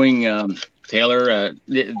remote viewing, Taylor,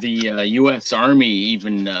 the U.S. Army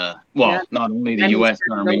even, not only the U.S.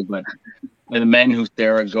 Army, but the men who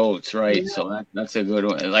stare at goats, right? Yeah. So that's a good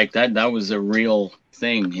one. Like that was a real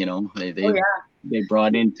thing, you know. They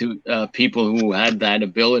brought in people who had that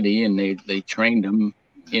ability, and they trained them,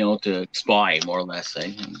 you know, to spy more or less.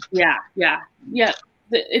 Yeah.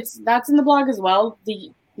 That's in the blog as well. The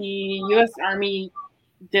U.S. Army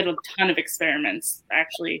did a ton of experiments.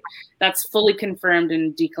 Actually, that's fully confirmed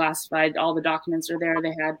and declassified. All the documents are there.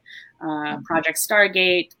 They had Project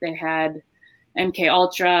Stargate. They had MK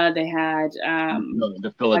Ultra. They had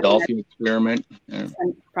the Philadelphia experiment.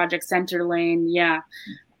 Project Center Lane. Yeah.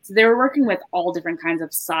 So they were working with all different kinds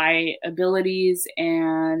of psi abilities,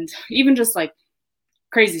 and even just like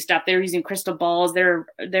crazy stuff. They were using crystal balls. They're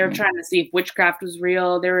trying to see if witchcraft was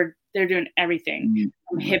real. They're doing everything.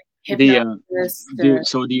 Hypnosis.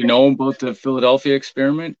 So do you know about the Philadelphia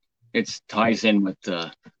experiment? It ties in with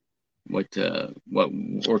what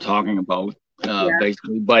we're talking about,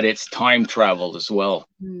 basically, but it's time travel as well.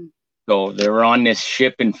 So they were on this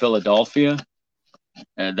ship in Philadelphia,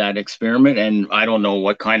 that experiment, and I don't know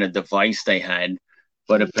what kind of device they had,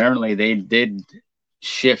 but apparently they did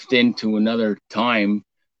shift into another time,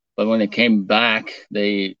 but when they came back,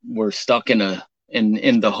 they were stuck in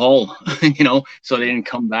the hull, you know, so they didn't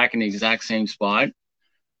come back in the exact same spot.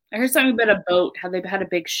 I heard something about a boat, how they had a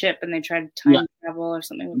big ship and they tried to time travel or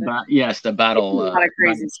something with it. Yes, the battle. A lot of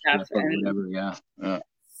crazy stuff. And whatever,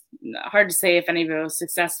 hard to say if any of it was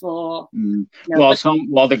successful.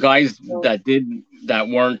 Well, the guys that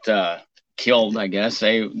weren't killed, I guess,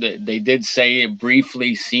 they did say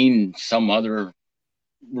briefly seen some other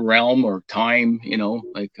realm or time, you know,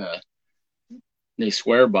 like they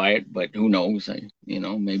swear by it, but who knows?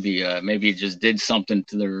 Maybe it just did something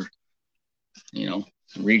to their, you know,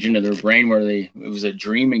 region of their brain where it was a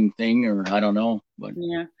dreaming thing, or I don't know. But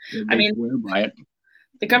they swear by it.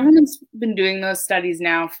 The government's been doing those studies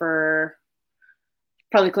now for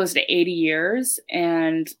probably close to 80 years.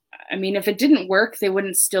 And I mean, if it didn't work, they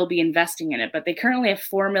wouldn't still be investing in it. But they currently have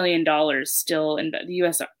 $4 million still in the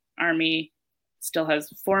U.S. Army still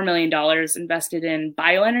has $4 million invested in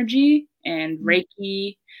bioenergy and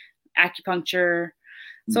Reiki, acupuncture.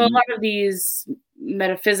 So a lot of these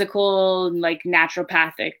metaphysical, like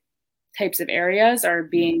naturopathic types of areas are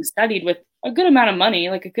being studied with a good amount of money,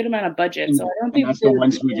 like a good amount of budget. So I don't think that's the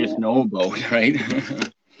ones we just know about, right?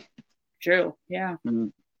 True. Yeah.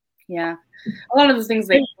 Yeah. A lot of the things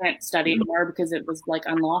they can't study anymore because it was like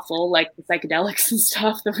unlawful, like the psychedelics and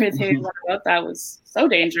stuff. The way they learned about that was so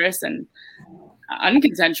dangerous and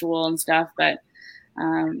unconsensual and stuff. But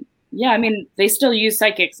I mean, they still use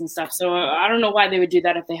psychics and stuff. So I don't know why they would do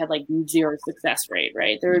that if they had like 0 success rate,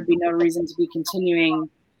 right? There would be no reason to be continuing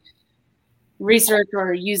research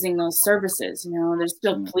or using those services. You know, there's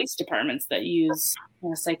still police departments that use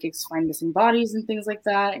psychics to find missing bodies and things like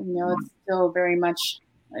that. You know, it's still very much,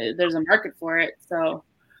 there's a market for it. So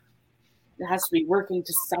it has to be working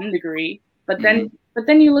to some degree. But then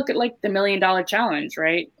you look at like the $1 Million Challenge,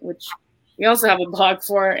 right? Which we also have a blog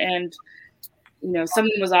for. And, you know,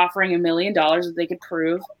 someone was offering $1 million that they could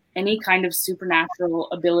prove any kind of supernatural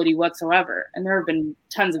ability whatsoever. And there have been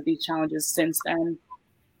tons of these challenges since then.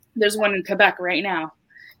 There's one in Quebec right now.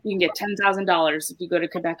 You can get $10,000 if you go to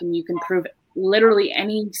Quebec and you can prove literally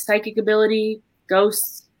any psychic ability,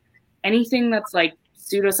 ghosts, anything that's like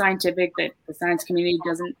pseudoscientific that the science community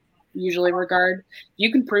doesn't usually regard. If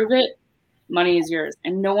you can prove it, money is yours.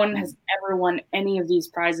 And no one has ever won any of these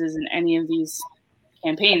prizes in any of these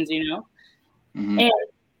campaigns, you know? And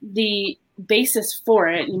the basis for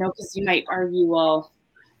it, you know, because you might argue, well,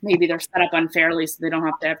 maybe they're set up unfairly so they don't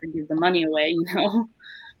have to ever give the money away, you know?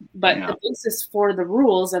 But the basis for the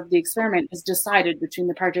rules of the experiment is decided between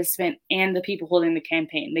the participant and the people holding the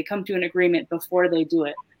campaign. They come to an agreement before they do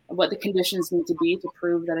it of what the conditions need to be to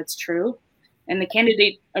prove that it's true. And the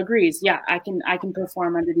candidate agrees, yeah, I can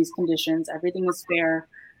perform under these conditions. Everything is fair.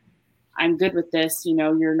 I'm good with this. You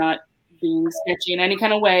know, you're not being sketchy in any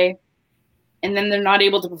kind of way. And then they're not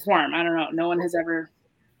able to perform. I don't know. No one has ever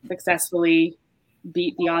successfully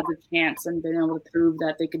beat the odds of chance and been able to prove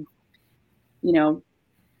that they could, you know,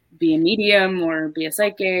 be a medium or be a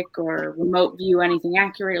psychic or remote view anything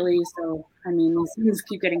accurately. So, I mean, these things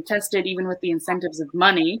keep getting tested even with the incentives of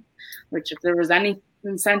money, which if there was any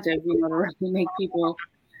incentive, to really make people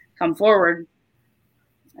come forward.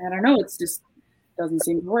 I don't know. It's just doesn't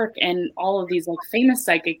seem to work. And all of these like famous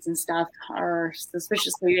psychics and stuff are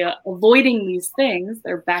suspiciously avoiding these things.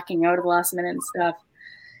 They're backing out at the last minute and stuff.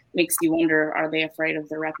 Makes you wonder, are they afraid of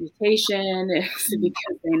their reputation? Is it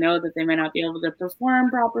because they know that they might not be able to perform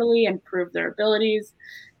properly and prove their abilities?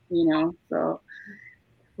 So.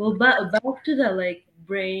 Well, back to the like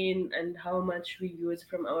brain and how much we use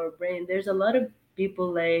from our brain. There's a lot of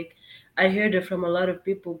people like I heard it from a lot of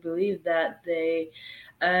people believe that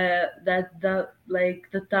that the like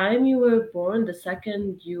the time you were born, the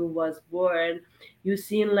second you was born, you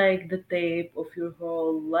seen like the tape of your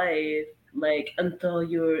whole life, like until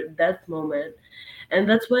your death moment. And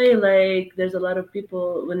that's why like there's a lot of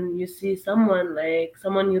people when you see someone like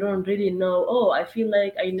someone you don't really know, oh, I feel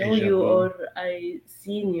like I know Deja you vu. or I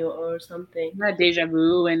seen you or something. Deja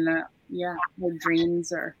vu and or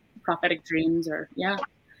dreams or prophetic dreams or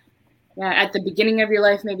at the beginning of your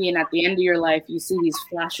life maybe, and at the end of your life you see these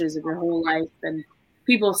flashes of your whole life, and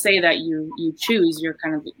people say that you choose your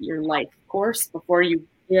kind of your life course before you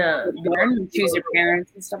Yeah, born. You choose your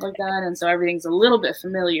parents and stuff like that, and so everything's a little bit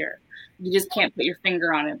familiar. You just can't put your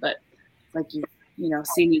finger on it, but it's like you've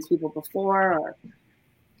seen these people before, or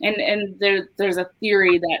and there's a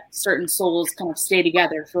theory that certain souls kind of stay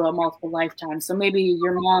together for a multiple lifetimes. So maybe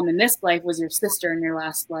your mom in this life was your sister in your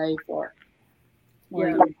last life, or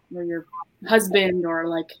yeah. your husband, or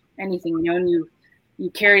like anything, and you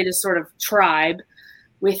carry this sort of tribe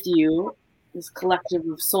with you, this collective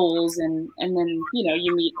of souls, and then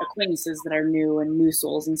you meet acquaintances that are new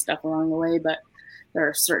souls and stuff along the way, but there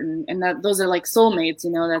are certain, and that those are like soulmates,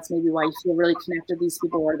 that's maybe why you feel really connected to these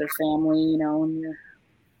people, or their family, and you're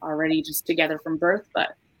already just together from birth,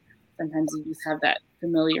 but sometimes you just have that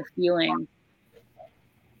familiar feeling.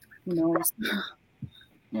 Who knows?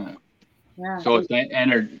 Yeah. So it's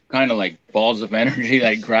kind of like balls of energy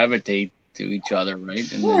that gravitate to each other, right?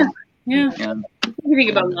 And yeah. You think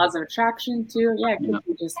about laws of attraction too. Yeah, it could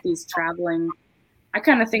be just these traveling. I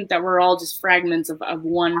kind of think that we're all just fragments of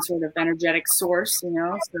one sort of energetic source,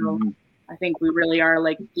 So I think we really are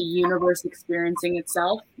like the universe experiencing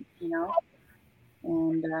itself,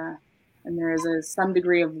 and there is some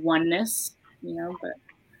degree of oneness, but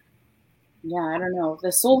yeah, I don't know.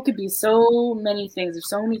 The soul could be so many things. There's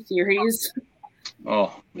so many theories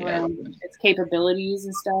around its capabilities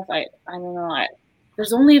and stuff. I don't know.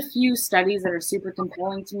 There's only a few studies that are super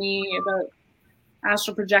compelling to me about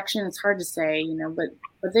astral projection. It's hard to say, but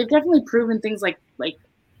they've definitely proven things like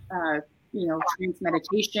trance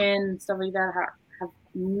meditation and stuff like that have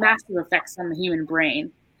massive effects on the human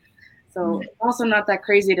brain. So also not that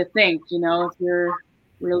crazy to think, if you're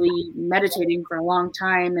really meditating for a long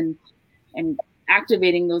time and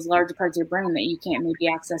activating those larger parts of your brain, that you can't maybe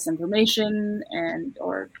access information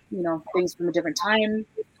or things from a different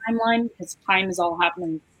timeline, because time is all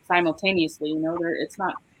happening simultaneously. It's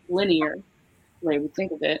not linear the way we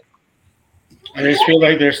think of it. I just feel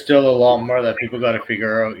like there's still a lot more that people got to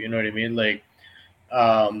figure out. You know what I mean? Like,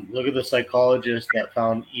 look at the psychologist that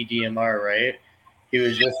found EDMR, right? He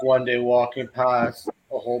was just one day walking past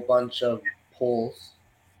a whole bunch of poles,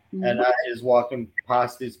 and as he's walking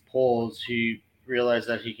past these poles, he realized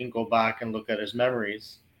that he can go back and look at his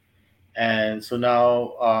memories. And so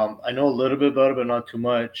now I know a little bit about it, but not too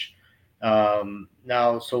much.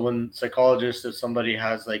 Now, so when psychologists, if somebody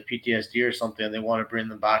has like PTSD or something, and they want to bring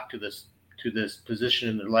them back to this position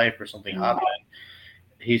in their life or something happened,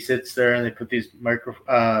 he sits there and they put these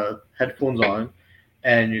headphones on,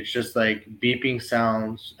 and it's just like beeping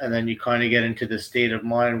sounds, and then you kind of get into the state of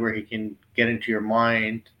mind where he can get into your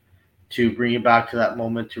mind to bring you back to that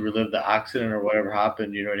moment to relive the accident or whatever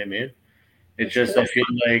happened. You know what I mean? It's just I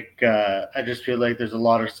just feel like there's a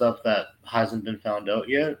lot of stuff that hasn't been found out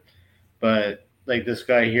yet. But like this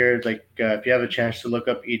guy here, like if you have a chance to look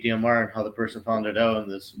up EDMR and how the person found it out,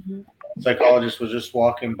 and this psychologist was just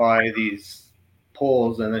walking by these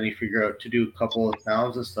poles, and then he figured out to do a couple of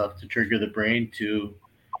sounds and stuff to trigger the brain to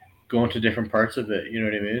go into different parts of it. You know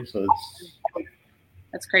what I mean? So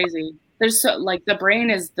that's crazy. There's the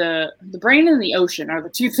brain is the brain and the ocean are the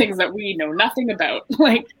two things that we know nothing about.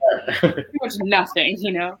 Like pretty much nothing,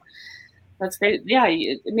 That's great. Yeah,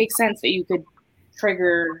 it makes sense that you could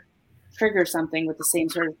trigger something with the same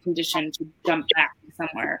sort of condition to jump back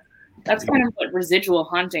somewhere. That's kind of what residual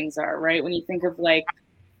hauntings are, right? When you think of like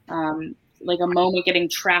a moment getting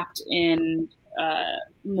trapped in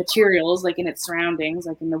materials, like in its surroundings,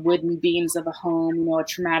 like in the wooden beams of a home, a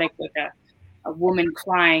traumatic, like a woman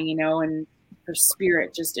crying, and her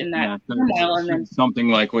spirit just in that turmoil, and then something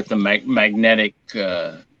like with the magnetic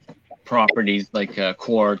properties like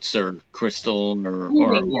quartz or crystal or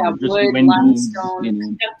just wood, windows, limestone,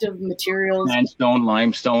 conductive materials. Sandstone,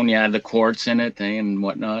 limestone, the quartz in it and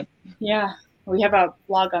whatnot. Yeah, we have a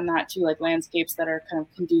blog on that too, like landscapes that are kind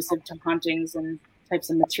of conducive to hauntings and types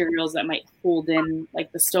of materials that might hold in,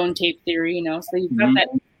 like the stone tape theory, So you've got that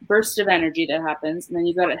burst of energy that happens, and then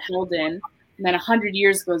you've got it held in, and then 100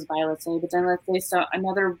 years goes by, let's say, but then let's say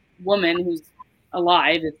another woman who's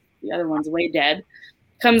alive, if the other one's way dead,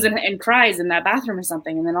 comes in and cries in that bathroom or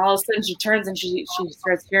something, and then all of a sudden she turns and she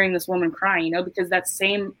starts hearing this woman crying, because that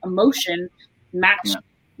same emotion matched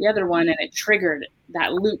the other one, and it triggered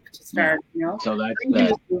that loop to start. So that's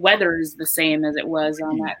the weather is the same as it was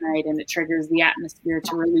on that night, and it triggers the atmosphere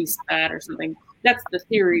to release that or something. That's the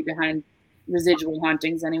theory behind residual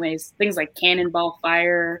hauntings, anyways. Things like cannonball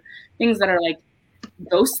fire, things that are like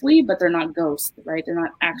ghostly, but they're not ghosts, right? They're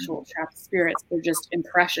not actual trapped spirits. They're just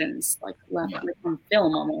impressions, like left on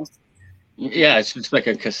film almost. Yeah, it's just like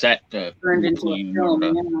a cassette turned into a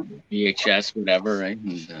film, VHS, whatever, right?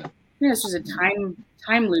 And, it's just a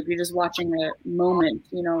time loop. You're just watching a moment,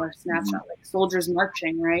 or a snapshot, like soldiers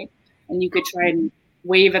marching, right? And you could try and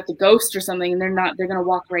wave at the ghost or something, and they're going to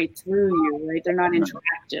walk right through you, right? They're not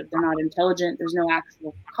interactive. They're not intelligent. There's no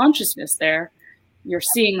actual consciousness there. You're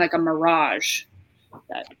seeing like a mirage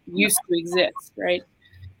that used to exist, right?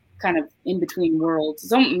 Kind of in between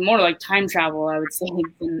worlds. It's more like time travel, I would say,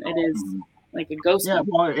 than it is like a ghost. Yeah,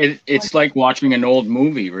 well, it's like watching an old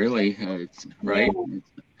movie, really. Right? Yeah.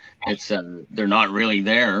 It's they're not really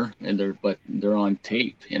there, but they're on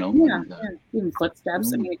tape, Even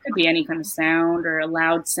footsteps. I mean, it could be any kind of sound or a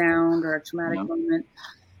loud sound or a traumatic moment.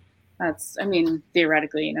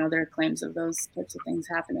 Theoretically, there are claims of those types of things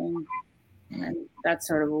happening. And that's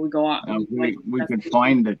sort of what we go on. We could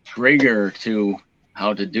find the trigger to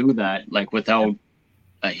how to do that, like without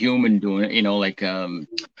a human doing it, like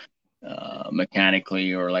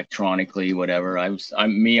mechanically or electronically, whatever. I'm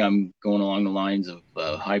going along the lines of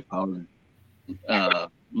high-powered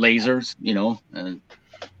lasers, and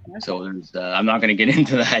so there's. I'm not going to get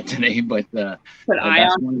into that today, but that's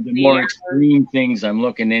one of the more extreme things I'm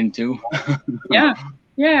looking into.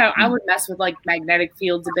 Yeah, I would mess with like magnetic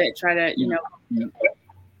fields a bit, try to,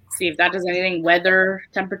 see if that does anything. Weather,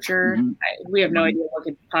 temperature. We have no idea what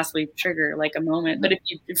could possibly trigger like a moment. But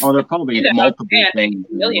there are probably multiple things.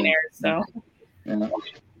 Millionaires, so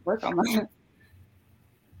work on that.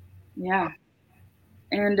 Yeah,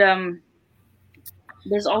 and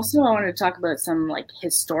there's also, I wanted to talk about some like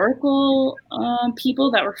historical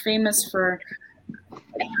people that were famous for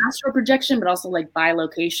astral projection, but also like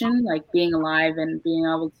bilocation, like being alive and being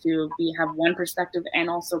able to have one perspective and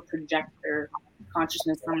also project their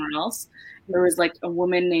consciousness somewhere else. There was like a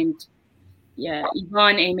woman named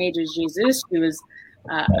Yvonne Aimé de Jesus. She was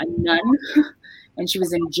a nun, and she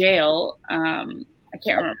was in jail. I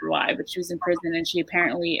can't remember why, but she was in prison, and she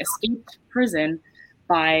apparently escaped prison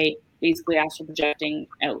by basically astral projecting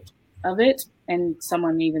out of it. And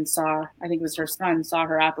someone even saw, I think it was her son, saw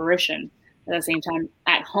her apparition at the same time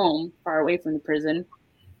at home, far away from the prison.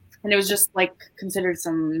 And it was just like considered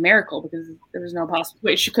some miracle, because there was no possible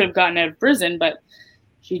way she could have gotten out of prison, but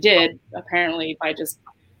she did, apparently, by just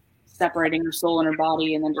separating her soul and her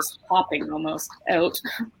body and then just hopping almost out.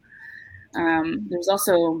 There's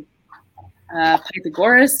also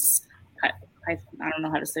Pythagoras. I don't know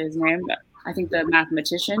how to say his name, but I think the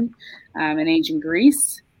mathematician in ancient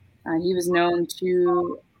Greece. He was known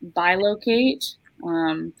to bilocate.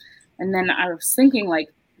 And then I was thinking, like,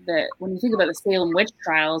 that when you think about the Salem witch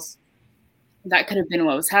trials, that could have been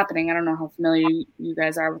what was happening. I don't know how familiar you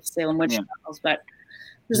guys are with Salem witch trials, but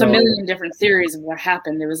there's a million different theories of what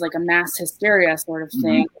happened. There was like a mass hysteria sort of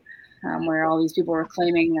thing, where all these people were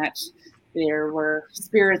claiming that there were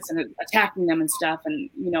spirits and attacking them and stuff. And,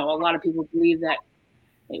 a lot of people believe that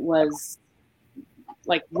it was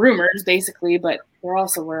like rumors, basically, but there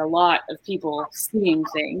also were a lot of people seeing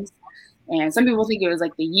things. And some people think it was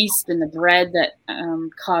like the yeast in the bread that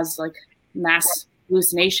caused like mass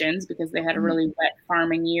hallucinations because they had a really wet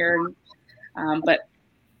farming year. But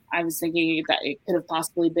I was thinking that it could have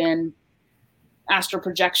possibly been astral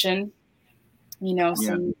projection,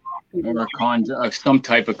 some or some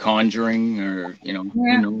type of conjuring, or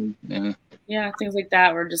things like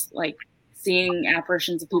that. Or just like seeing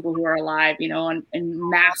apparitions of people who are alive, in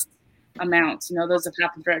mass amounts. Those have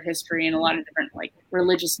happened throughout history in a lot of different like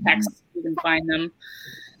religious texts. You can find them.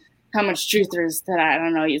 How much truth there is to that, I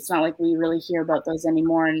don't know. It's not like we really hear about those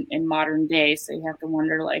anymore in modern day. So you have to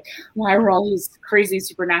wonder, like, why were all these crazy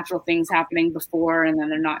supernatural things happening before and then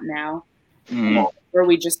they're not now? were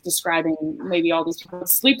we just describing maybe all these people with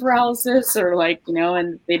sleep paralysis, or like, you know,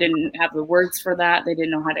 and they didn't have the words for that. They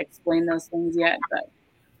didn't know how to explain those things yet. But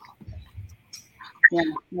yeah,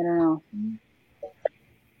 I don't know.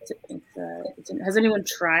 Has anyone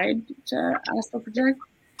tried to astral project?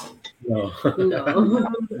 No. No.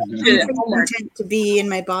 I'm content to be in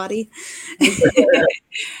my body.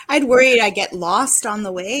 I'd worried I'd get lost on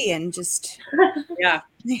the way and just Yeah.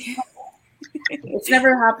 It's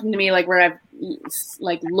never happened to me like where I've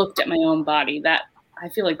like looked at my own body. That I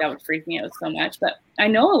feel like that would freak me out so much. But I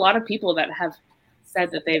know a lot of people that have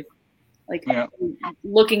said that they've like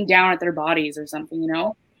looking down at their bodies or something, you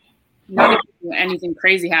know, not even anything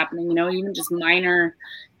crazy happening, you know, even just minor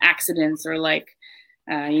accidents or like,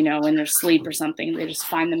 you know, in their sleep or something, they just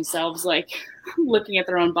find themselves like looking at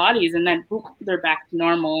their own bodies and then boop, they're back to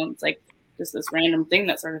normal. And it's like just this random thing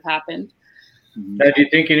that sort of happened. Now, do you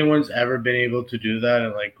think anyone's ever been able to do that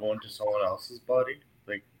and like go into someone else's body?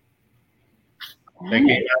 Like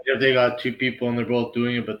if they got two people and they're both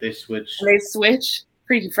doing it, but they switch. They switch.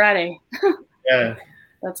 Freaky Friday. Yeah.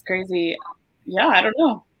 That's crazy. Yeah, I don't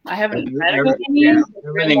know. I haven't read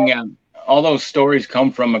everything. All those stories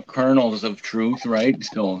come from a kernels of truth, right?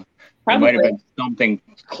 So there might have been something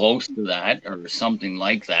close to that or something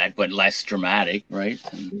like that, but less dramatic, right?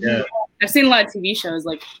 Yeah. I've seen a lot of TV shows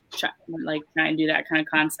like try and do that kind of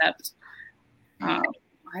concept. I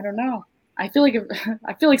don't know. I feel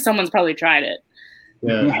like someone's probably tried it.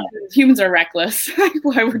 Yeah. Humans are reckless.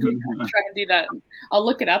 Why would we try and do that? I'll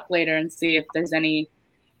look it up later and see if there's any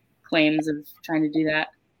claims of trying to do that.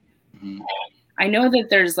 I know that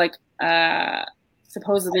there's like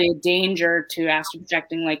supposedly a danger to astral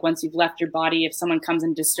projecting. Like once you've left your body, if someone comes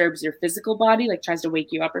and disturbs your physical body, like tries to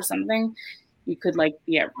wake you up or something, you could like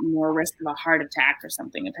be at more risk of a heart attack or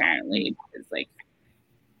something, apparently, because like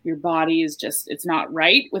your body is just, it's not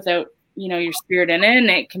right without, you know, your spirit in it. And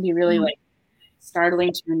it can be really like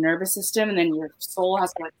startling to your nervous system. And then your soul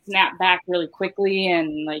has to like snap back really quickly.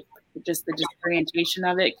 And like just the disorientation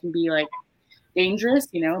of it can be like dangerous,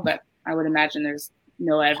 you know, but I would imagine there's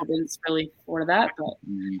no evidence really for that. But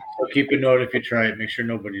so keep a note if you try it. Make sure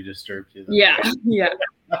nobody disturbs you. Yeah.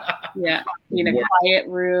 Yeah. In a quiet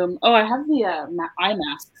room. Oh, I have the eye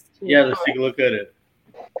masks too. Yeah, let's take a look at it.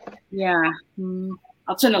 Yeah.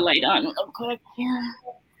 I'll turn the light on real quick here.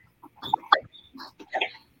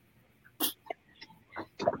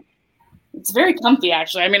 It's very comfy,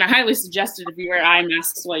 actually. I mean, I highly suggest it if you wear eye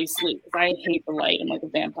masks while you sleep, because I hate the light. I'm like a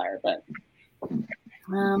vampire, but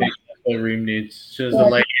what Reem needs. As soon as the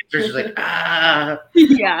light hits, she's like, ah.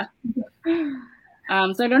 Yeah.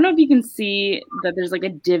 So I don't know if you can see that there's like a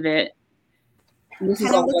divot. This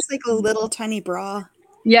kind of looks like a little tiny bra.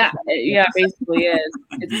 Yeah, basically is.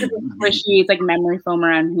 It's super squishy. It's like memory foam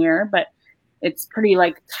around here, but it's pretty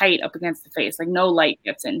like tight up against the face. Like no light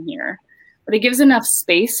gets in here, but it gives enough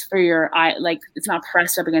space for your eye. Like it's not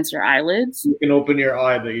pressed up against your eyelids. You can open your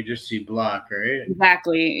eye, but you just see black, right?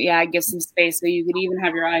 Exactly. Yeah, it gives some space so you could even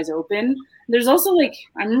have your eyes open. There's also like,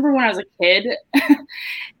 I remember when I was a kid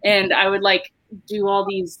and I would like do all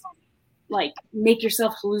these like make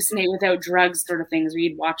yourself hallucinate without drugs sort of things, where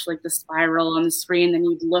you'd watch like the spiral on the screen, then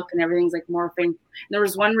you'd look and everything's like morphing. And there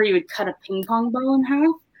was one where you would cut a ping pong ball in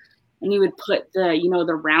half and you would put the, you know,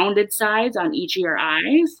 the rounded sides on each of your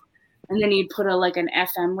eyes. And then you'd put like an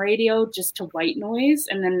FM radio just to white noise.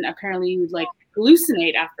 And then apparently you would like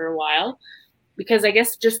hallucinate after a while, because I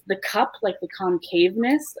guess just the cup, like the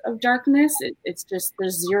concaveness of darkness, it's just,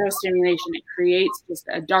 there's zero stimulation. It creates just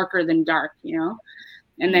a darker than dark, you know?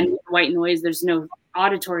 And then white noise, there's no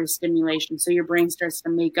auditory stimulation. So your brain starts to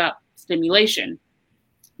make up stimulation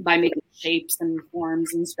by making shapes and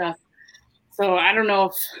forms and stuff. So I don't know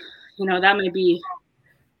if, you know, that might be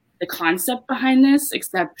the concept behind this,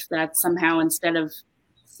 except that somehow instead of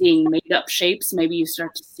seeing made up shapes, maybe you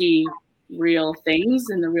start to see real things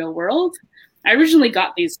in the real world. I originally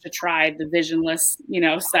got these to try the visionless, you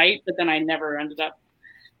know, sight, but then I never ended up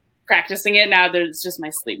practicing it. Now there's just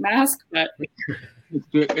my sleep mask, but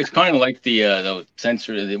it's kind of like the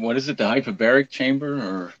sensor. What is it? The hyperbaric chamber,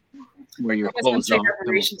 or where you're closed off?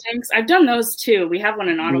 Tanks. I've done those too. We have one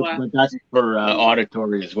in Ottawa. But that's for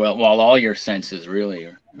auditory as well. Well, all your senses really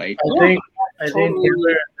are, right? I think for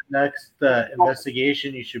the next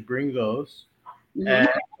investigation, you should bring those. Mm-hmm. And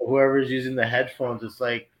whoever's using the headphones, it's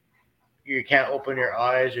like you can't open your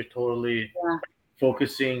eyes. You're totally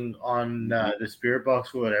focusing on the spirit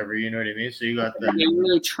box or whatever. You know what I mean? So you got the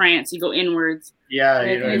really trance. You go inwards. Yeah,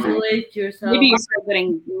 you know, isolate yourself. Maybe you start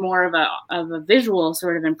getting more of a visual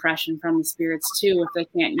sort of impression from the spirits too. If they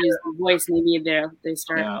can't use the voice, maybe they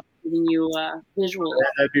start giving you visual. Yeah,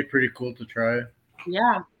 that'd be pretty cool to try.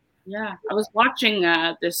 Yeah, Yeah, I was watching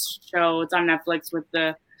this show. It's on Netflix with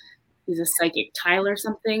he's a psychic, Tyler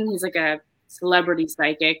something. He's like a celebrity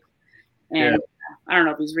psychic, and I don't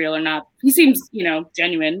know if he's real or not. He seems,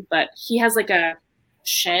 genuine, but he has like a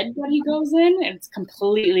shed that he goes in, and it's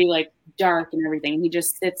completely like dark and everything. He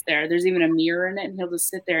just sits there. There's even a mirror in it, and he'll just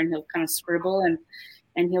sit there and he'll kind of scribble, and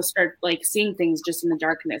he'll start like seeing things just in the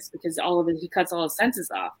darkness because he cuts all his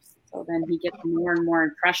senses off. So then he gets more and more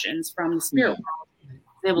impressions from the spirit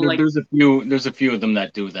world. There's a few of them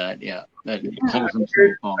that do that. Yeah, that close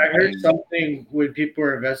themselves off. I heard something when people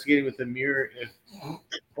are investigating with a mirror.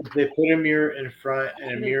 If they put a mirror in front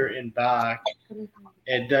and a mirror in back,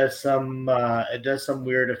 it does some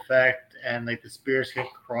weird effect, and like the spirits can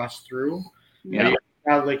cross through. Yeah, you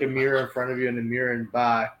have like a mirror in front of you and a mirror in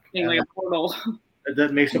back, like a portal.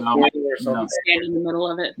 That makes a portal or something. Stand in the middle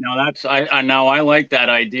of it. Now I like that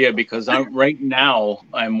idea because right now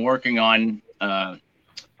I'm working on.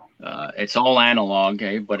 It's all analog,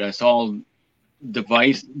 but it's all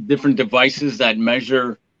different devices that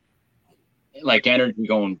measure like energy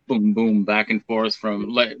going boom, boom, back and forth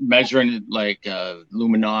from measuring it like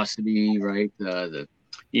luminosity, right? The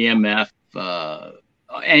EMF,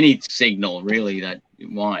 any signal really that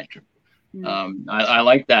you want. I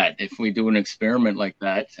like that. If we do an experiment like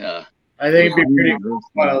that, I think it'd be pretty cool.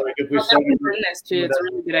 Like if we this too, it's a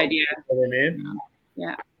really good idea. You know what I mean?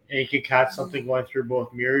 Yeah. And you could catch something going through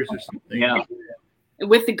both mirrors or something. Yeah.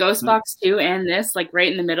 With the ghost box too, and this, like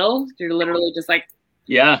right in the middle, you're literally just like.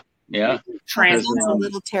 Yeah. Sounds a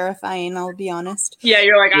little terrifying, I'll be honest. Yeah,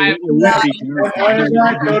 you're like, I'm not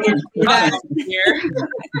here.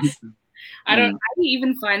 I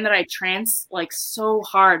even find that I trance like so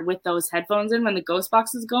hard with those headphones in when the ghost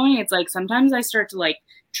box is going. It's like sometimes I start to like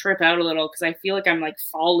trip out a little because I feel like I'm like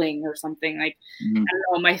falling or something. Like I don't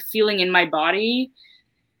know, my feeling in my body,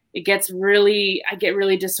 I get really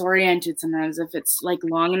disoriented sometimes if it's like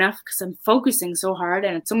long enough because I'm focusing so hard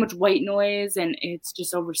and it's so much white noise and it's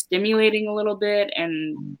just overstimulating a little bit,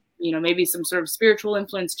 and maybe some sort of spiritual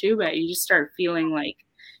influence too, but you just start feeling like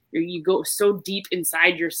you go so deep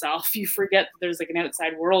inside yourself, you forget that there's like an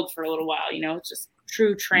outside world for a little while. It's just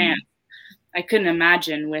true trance. I couldn't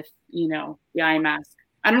imagine with the eye mask.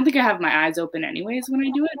 I don't think I have my eyes open anyways when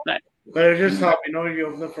I do it, but it just helps. You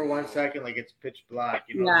open it for 1 second, like it's pitch black.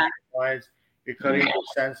 Yeah. You're cutting your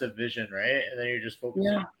sense of vision, right? And then you're just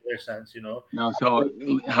focusing on their sense, No, so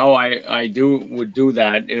how I would do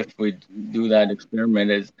that if we do that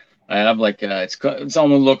experiment is I have like it's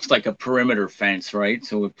almost looks like a perimeter fence, right?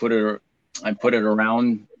 So I put it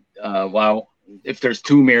around. If there's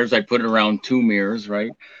 2 mirrors, I put it around 2 mirrors,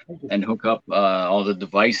 right? And hook up all the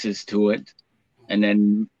devices to it, and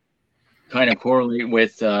then kind of correlate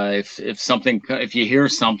with if you hear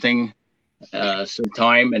something some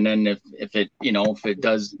time, and then if it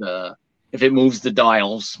moves the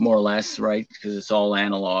dials more or less, right, because it's all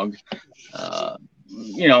analog,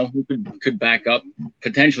 we could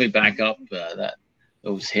potentially back up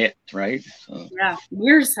those hits, right? So. Yeah,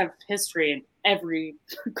 mirrors have history in every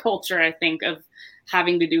culture, I think, of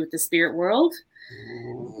having to do with the spirit world.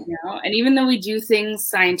 And even though we do things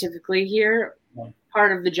scientifically here,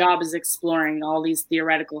 part of the job is exploring all these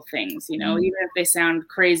theoretical things, even if they sound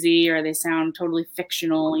crazy or they sound totally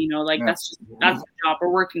fictional, that's the job. We're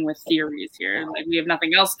working with theories here. Like we have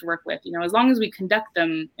nothing else to work with, as long as we conduct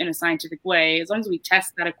them in a scientific way, as long as we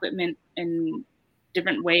test that equipment in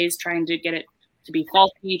different ways, trying to get it to be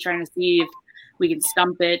faulty, trying to see if we can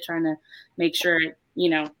stump it, trying to make sure it,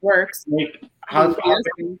 works. How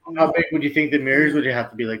big would you think the mirrors would have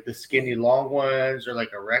to be? Like the skinny long ones, or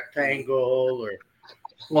like a rectangle, or?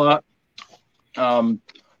 Well,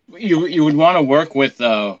 you would want to work with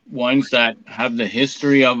ones that have the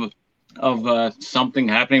history of something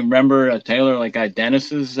happening. Remember Taylor, like at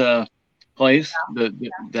Dennis's place,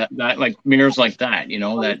 that like mirrors like that,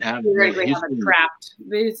 that have trapped.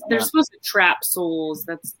 They're supposed to trap souls.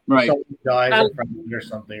 That's right. Dies in front of it or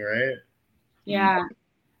something, right? Yeah.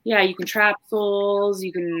 Yeah, you can trap souls,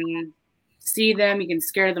 you can see them, you can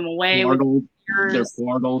scare them away. They're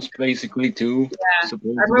portals, basically, too. Yeah,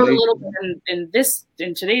 supposedly. I wrote a little bit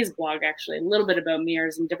in today's blog, actually, a little bit about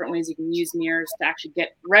mirrors and different ways you can use mirrors to actually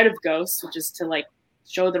get rid of ghosts, which is to like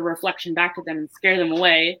show the reflection back to them and scare them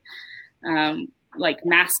away. Like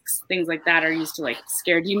masks, things like that are used to like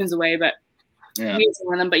scare demons away, but using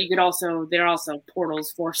one of them. But you could they're also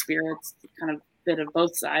portals for spirits, kind of bit of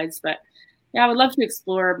both sides. But yeah, I would love to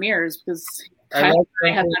explore mirrors because I have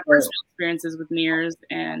had personal experiences with mirrors,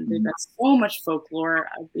 and they've got so much folklore.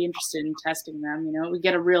 I'd be interested in testing them. We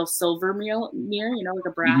get a real silver mirror, like a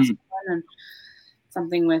brass one, and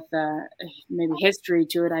something with maybe history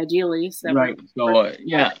to it, ideally. So right. So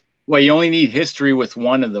Well, you only need history with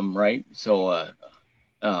one of them, right? So,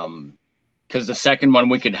 because the second one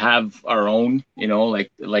we could have our own,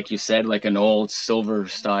 like you said, like an old silver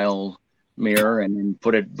style mirror, and then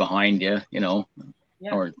put it behind you, Yeah.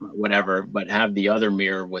 or whatever, but have the other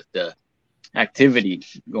mirror with the activity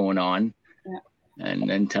going on, and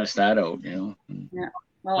then test that out, Yeah.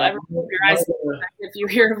 Well, everyone, keep your eyes if you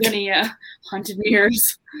hear of any haunted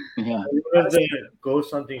mirrors. Yeah. One of the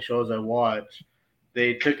ghost hunting shows I watch,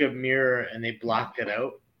 they took a mirror and they blacked it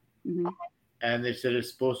out. Mm-hmm. And they said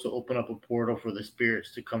it's supposed to open up a portal for the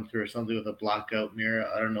spirits to come through or something with a blackout mirror.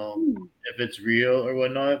 I don't know if it's real or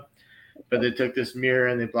whatnot. But they took this mirror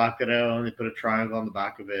and they blacked it out and they put a triangle on the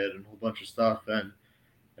back of it and a whole bunch of stuff. And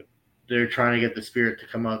they're trying to get the spirit to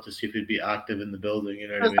come out to see if it'd be active in the building. You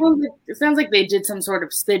know what I mean? It sounds like they did some sort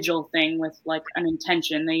of sigil thing with like an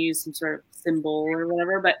intention. They used some sort of symbol or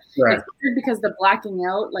whatever. But it's weird because the blacking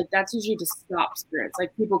out, like that's usually to stop spirits.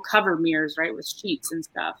 Like people cover mirrors, right, with sheets and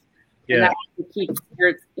stuff. Yeah. And that's to keep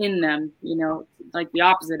spirits in them, like the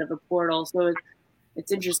opposite of a portal. So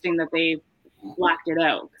it's interesting that they blacked it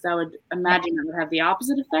out, because I would imagine it would have the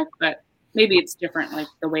opposite effect, but maybe it's different. Like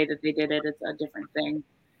the way that they did it, it's a different thing.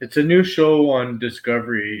 It's a new show on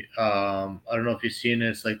Discovery. I don't know if you've seen it.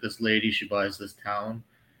 It's like this lady, she buys this town,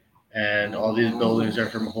 and all these buildings are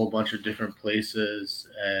from a whole bunch of different places,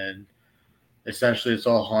 and essentially it's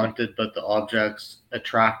all haunted, but the objects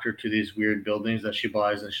attract her to these weird buildings that she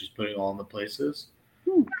buys, and she's putting all in the places.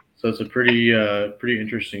 So it's a pretty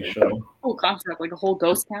interesting show. Cool concept, like a whole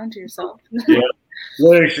ghost town to yourself. Yeah.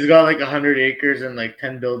 Literally, she's got like 100 acres and like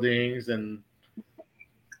 10 buildings, and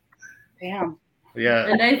damn. Yeah.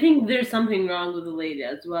 And I think there's something wrong with the lady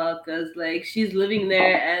as well, because like she's living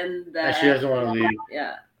there and she doesn't want to leave.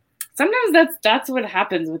 Yeah. Sometimes that's what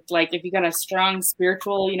happens with, like, if you got a strong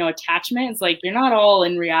spiritual, attachment. It's like you're not all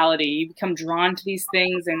in reality. You become drawn to these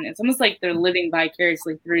things, and it's almost like they're living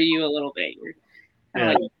vicariously through you a little bit. You're kind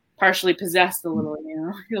of like partially possessed a little,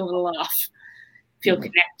 you're a little off. Feel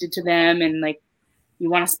connected to them, and like you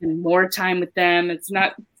want to spend more time with them. It's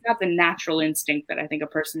not the natural instinct that I think a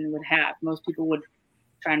person would have. Most people would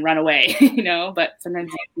try and run away, but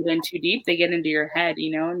sometimes you get in too deep, they get into your head,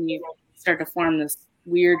 and you start to form this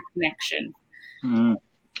weird connection. Well,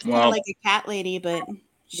 kind of like a cat lady, but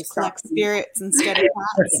she collects spirits instead of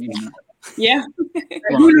cats. Yeah.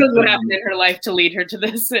 Who knows what happened in her life to lead her to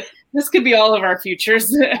this? This could be all of our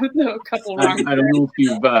futures. A couple wrong. I don't know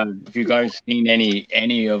if you guys seen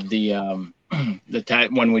any of the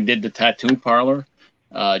when we did the tattoo parlor.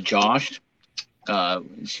 Josh,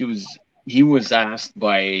 he was asked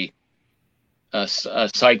by a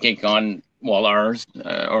psychic on, well, ours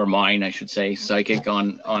or mine, I should say, psychic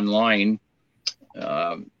online,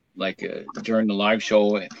 during the live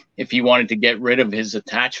show, if he wanted to get rid of his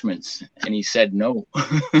attachments, and he said no.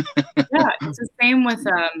 Yeah, it's the same with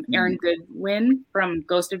Aaron Goodwin from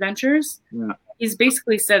Ghost Adventures. Yeah. He's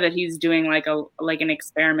basically said that he's doing like an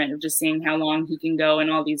experiment of just seeing how long he can go in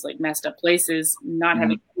all these like messed up places, not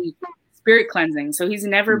having spirit cleansing. So he's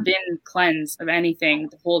never been cleansed of anything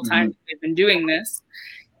the whole time they've been doing this,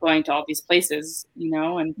 going to all these places,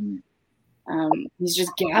 and he's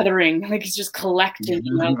just gathering, like he's just collecting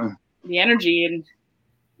the energy. And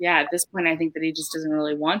at this point I think that he just doesn't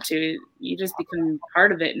really want to. You just become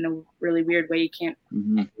part of it in a really weird way. You can't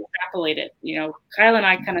extrapolate it. Kyle and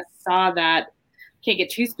I kind of saw that. Can't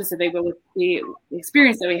get too specific, but with the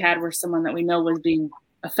experience that we had where someone that we know was being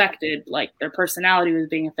affected, like their personality was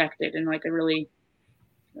being affected in like a really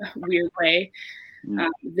weird way.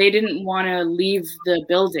 They didn't want to leave the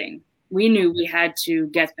building. We knew we had to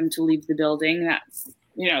get them to leave the building. That's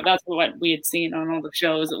what we had seen on all the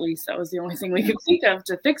shows. At least that was the only thing we could think of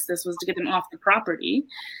to fix this, was to get them off the property.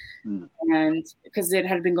 And because it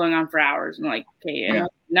had been going on for hours, and like, okay,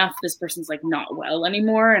 enough. This person's like not well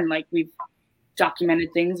anymore, and like we've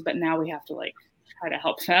documented things, but now we have to like try to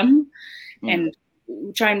help them and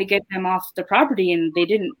trying to get them off the property, and they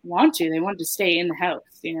didn't want to. They wanted to stay in the house,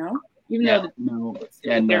 even though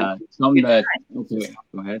something that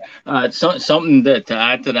go ahead. Something that to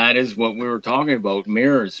add to that is what we were talking about,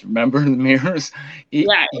 mirrors. Remember the mirrors? He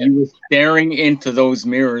was staring into those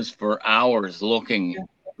mirrors for hours looking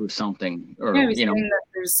for something, or that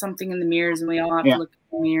there's something in the mirrors, and we all have to look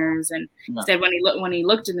in the mirrors. And he said when he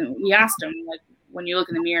looked in them, we asked him, like, when you look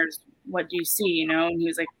in the mirrors, what do you see? And he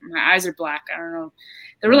was like, my eyes are black. I don't know.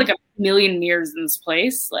 There were like a million mirrors in this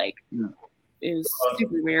place. Like, it was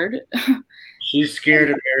super weird. She's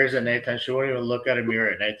scared of mirrors at nighttime. She won't even look at a mirror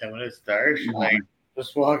at nighttime when it's dark. She like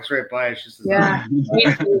just walks right by. She says,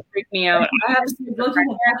 it freaked me out. I have to go to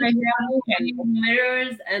the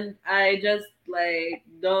mirrors, and I just like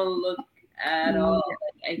don't look at all.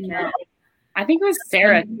 I No. can't. I think it was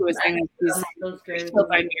Sarah who was saying she's So scared. killed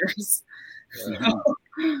by mirrors.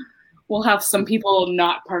 We'll have some people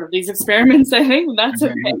not part of these experiments. I think that's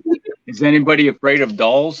okay. Is anybody afraid of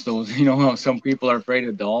dolls? Those, you know how some people are afraid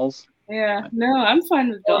of dolls. Yeah, no, I'm fine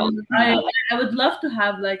with dolls. I would love to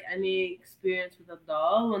have like any experience with a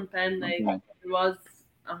doll. One time, like Okay. there was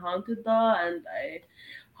a haunted doll, and I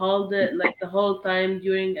held it like the whole time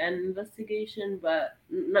during an investigation, but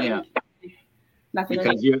Yeah. Nothing.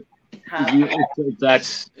 Because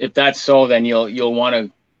if that's so, then you'll want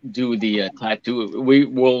to do the tattoo.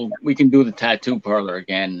 We can do the tattoo parlor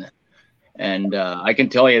again, and I can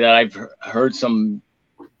tell you that I've heard some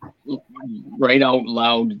right out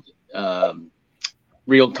loud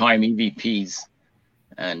real-time EVPs,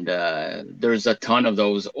 and there's a ton of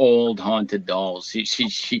those old haunted dolls.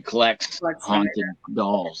 She collects haunted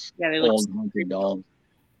dolls. Yeah, they old look haunted dolls.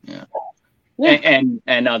 Yeah. Yeah.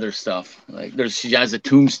 And other stuff, like she has a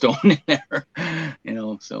tombstone in there, you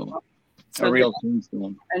know, so a real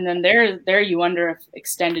tombstone. And then there you wonder if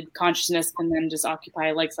extended consciousness can then just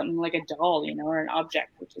occupy like something like a doll, you know, or an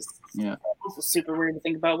object, which is also super weird to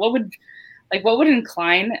think about. What would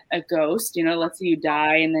incline a ghost, you know, let's say you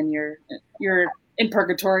die and then you're in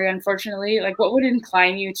purgatory, unfortunately, like what would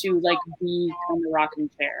incline you to like be on the rocking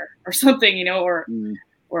chair or something, you know, or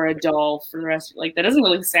a doll for the rest. Like that doesn't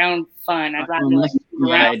really sound fun. I'd rather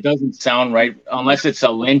it doesn't sound right unless it's a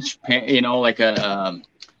linchpin, you know, like a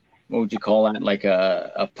what would you call that? Like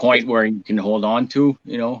a point where you can hold on to,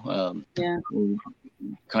 you know,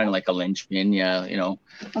 kind of like a linchpin, you know.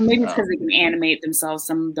 Or maybe it's because they can animate themselves.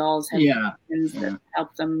 Some dolls have things that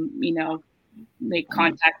help them, you know, make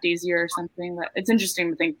contact easier or something. But it's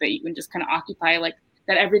interesting to think that you can just kind of occupy like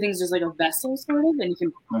that. Everything's just like a vessel, sort of, and you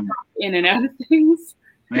can pop in and out of things.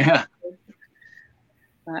 Yeah.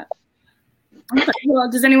 But well,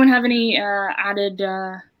 does anyone have any added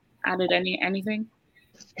anything?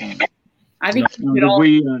 I think did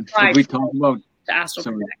we talk about the astral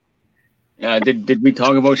project? Yeah, did we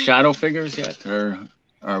talk about shadow figures yet, or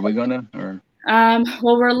are we gonna? Or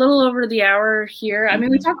well, we're a little over the hour here. I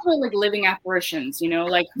mean, we talked about like living apparitions, you know,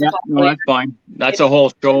 like no, that's fine. That's a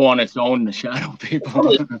whole show on its own. The shadow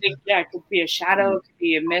people. Yeah, it could be a shadow, it could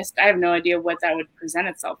be a mist. I have no idea what that would present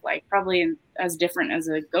itself like. Probably as different as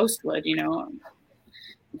a ghost would, you know.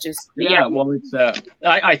 Just well, it's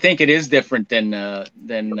I think it is different than not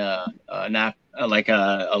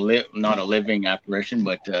a living apparition,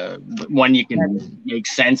 but one you can make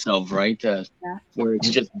sense of, right? Where it's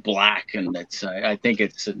just black, and it's I think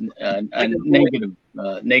it's a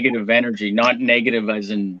negative energy, not negative as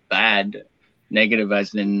in bad, negative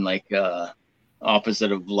as in like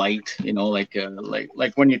opposite of light, you know, like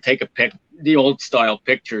when you take the old style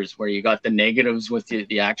pictures where you got the negatives with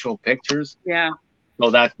the actual pictures. Yeah. So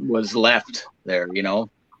that was left there, you know,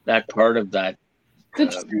 that part of that.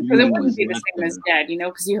 Because it wouldn't be the same as dead, you know,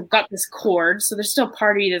 because you've got this cord, so there's still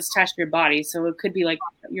part of you that's attached to your body. So it could be like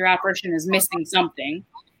your apparition is missing something.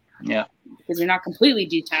 Yeah. Because you're not completely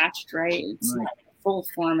detached, right? It's not a full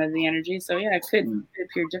form of the energy. So yeah, it could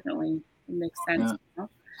appear differently. It makes sense. Yeah. You know?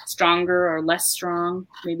 Stronger or less strong,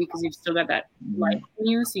 maybe because you've still got that life in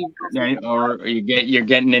you. So or you're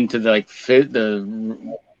getting into the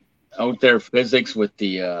out there physics with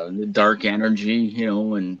the dark energy, you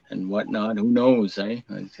know, and whatnot. Who knows, eh?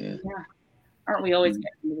 Yeah. Aren't we always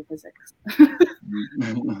getting into the physics?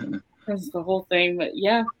 That's the whole thing. But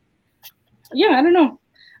yeah, I don't know.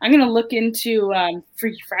 I'm gonna look into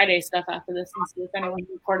Freaky Friday stuff after this and see if anyone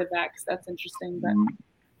reported that, because that's interesting. But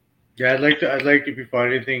yeah, I'd like if you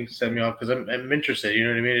find anything, send me off, because I'm interested. You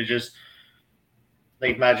know what I mean? It just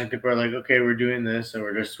like imagine people are like, okay, we're doing this and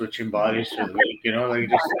we're just switching bodies for the week, you know, like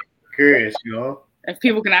just curious, you know. If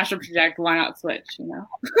people can astral project, why not switch? You know.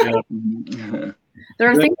 Yeah. There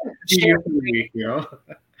are things you know.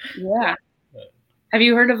 Yeah. Have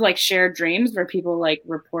you heard of like shared dreams where people like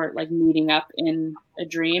report like meeting up in a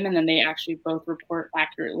dream and then they actually both report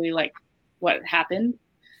accurately like what happened?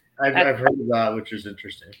 I've heard of that, which is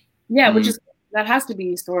interesting. Yeah, which is that has to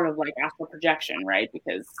be sort of like astral projection, right?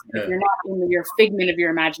 Because if you're not in your figment of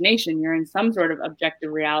your imagination, you're in some sort of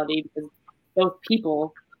objective reality because both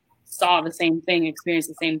people saw the same thing, experienced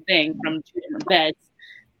the same thing from two different beds.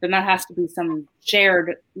 Then that has to be some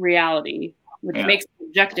shared reality, which makes it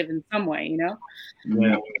objective in some way, you know?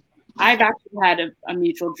 Yeah. I've actually had a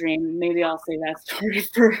mutual dream. Maybe I'll say that story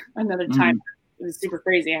for another time. It was super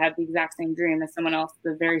crazy. I had the exact same dream as someone else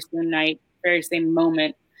the very same night, very same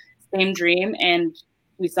moment, same dream. And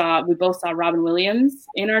we both saw Robin Williams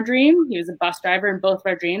in our dream. He was a bus driver in both of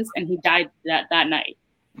our dreams, and he died that night.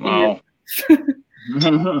 Wow.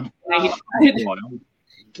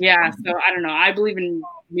 Yeah, so I don't know. I believe in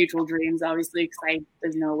mutual dreams, obviously, because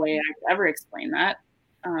there's no way I could ever explain that.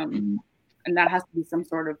 And that has to be some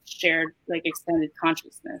sort of shared, like, extended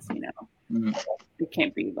consciousness, you know. It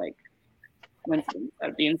can't be like coincidence. That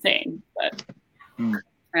would be insane. But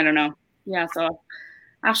I don't know. Yeah, so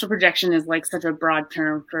astral projection is like such a broad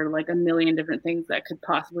term for like a million different things that could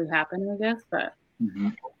possibly happen, I guess, but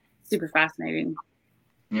super fascinating.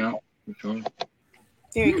 Yeah, for sure.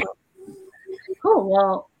 Very cool. Cool.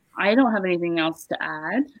 Well, I don't have anything else to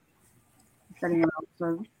add. If anyone else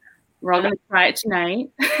does. We're all going to try it tonight.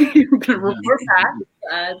 We're going to report back.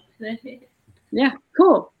 Yeah,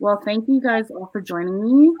 cool. Well, thank you guys all for joining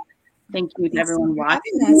me. Thank you to everyone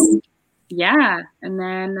watching. Yeah, and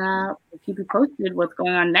then we'll keep you posted what's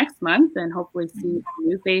going on next month, and hopefully see some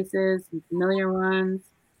new faces, some familiar ones.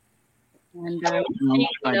 And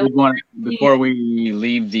I did want, before we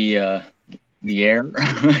leave the air,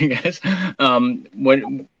 I guess.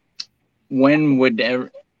 When would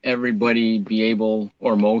everybody be able,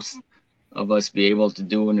 or most of us be able to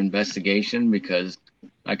do an investigation? Because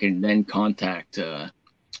I can then contact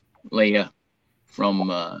Leia from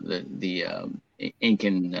the ink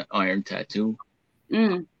and iron tattoo.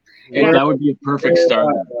 That would be a perfect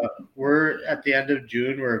start. We're at the end of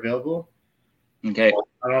June. We're available. Okay. I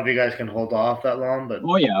don't know if you guys can hold off that long, but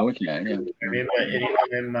yeah, we can. Yeah. I mean, but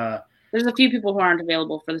anytime there's a few people who aren't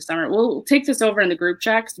available for the summer. We'll take this over in the group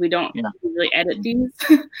chat because we don't really edit these.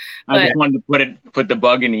 I just wanted to put the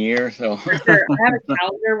bug in the ear. So for sure. I have a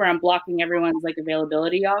calendar where I'm blocking everyone's like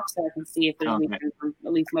availability off, so I can see if there's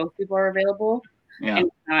at least most people are available. Yeah.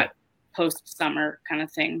 And not post-summer kind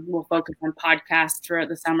of thing. We'll focus on podcasts throughout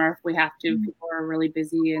the summer if we have to. People are really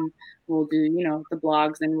busy, and we'll do, the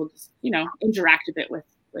blogs, and we'll just, interact a bit with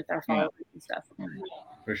our followers and stuff.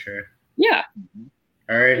 For sure. Yeah.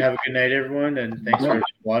 All right. Have a good night, everyone, and thanks for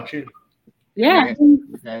watching. Yeah.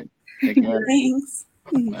 Okay. Take care. Thanks.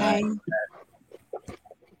 Bye. Bye.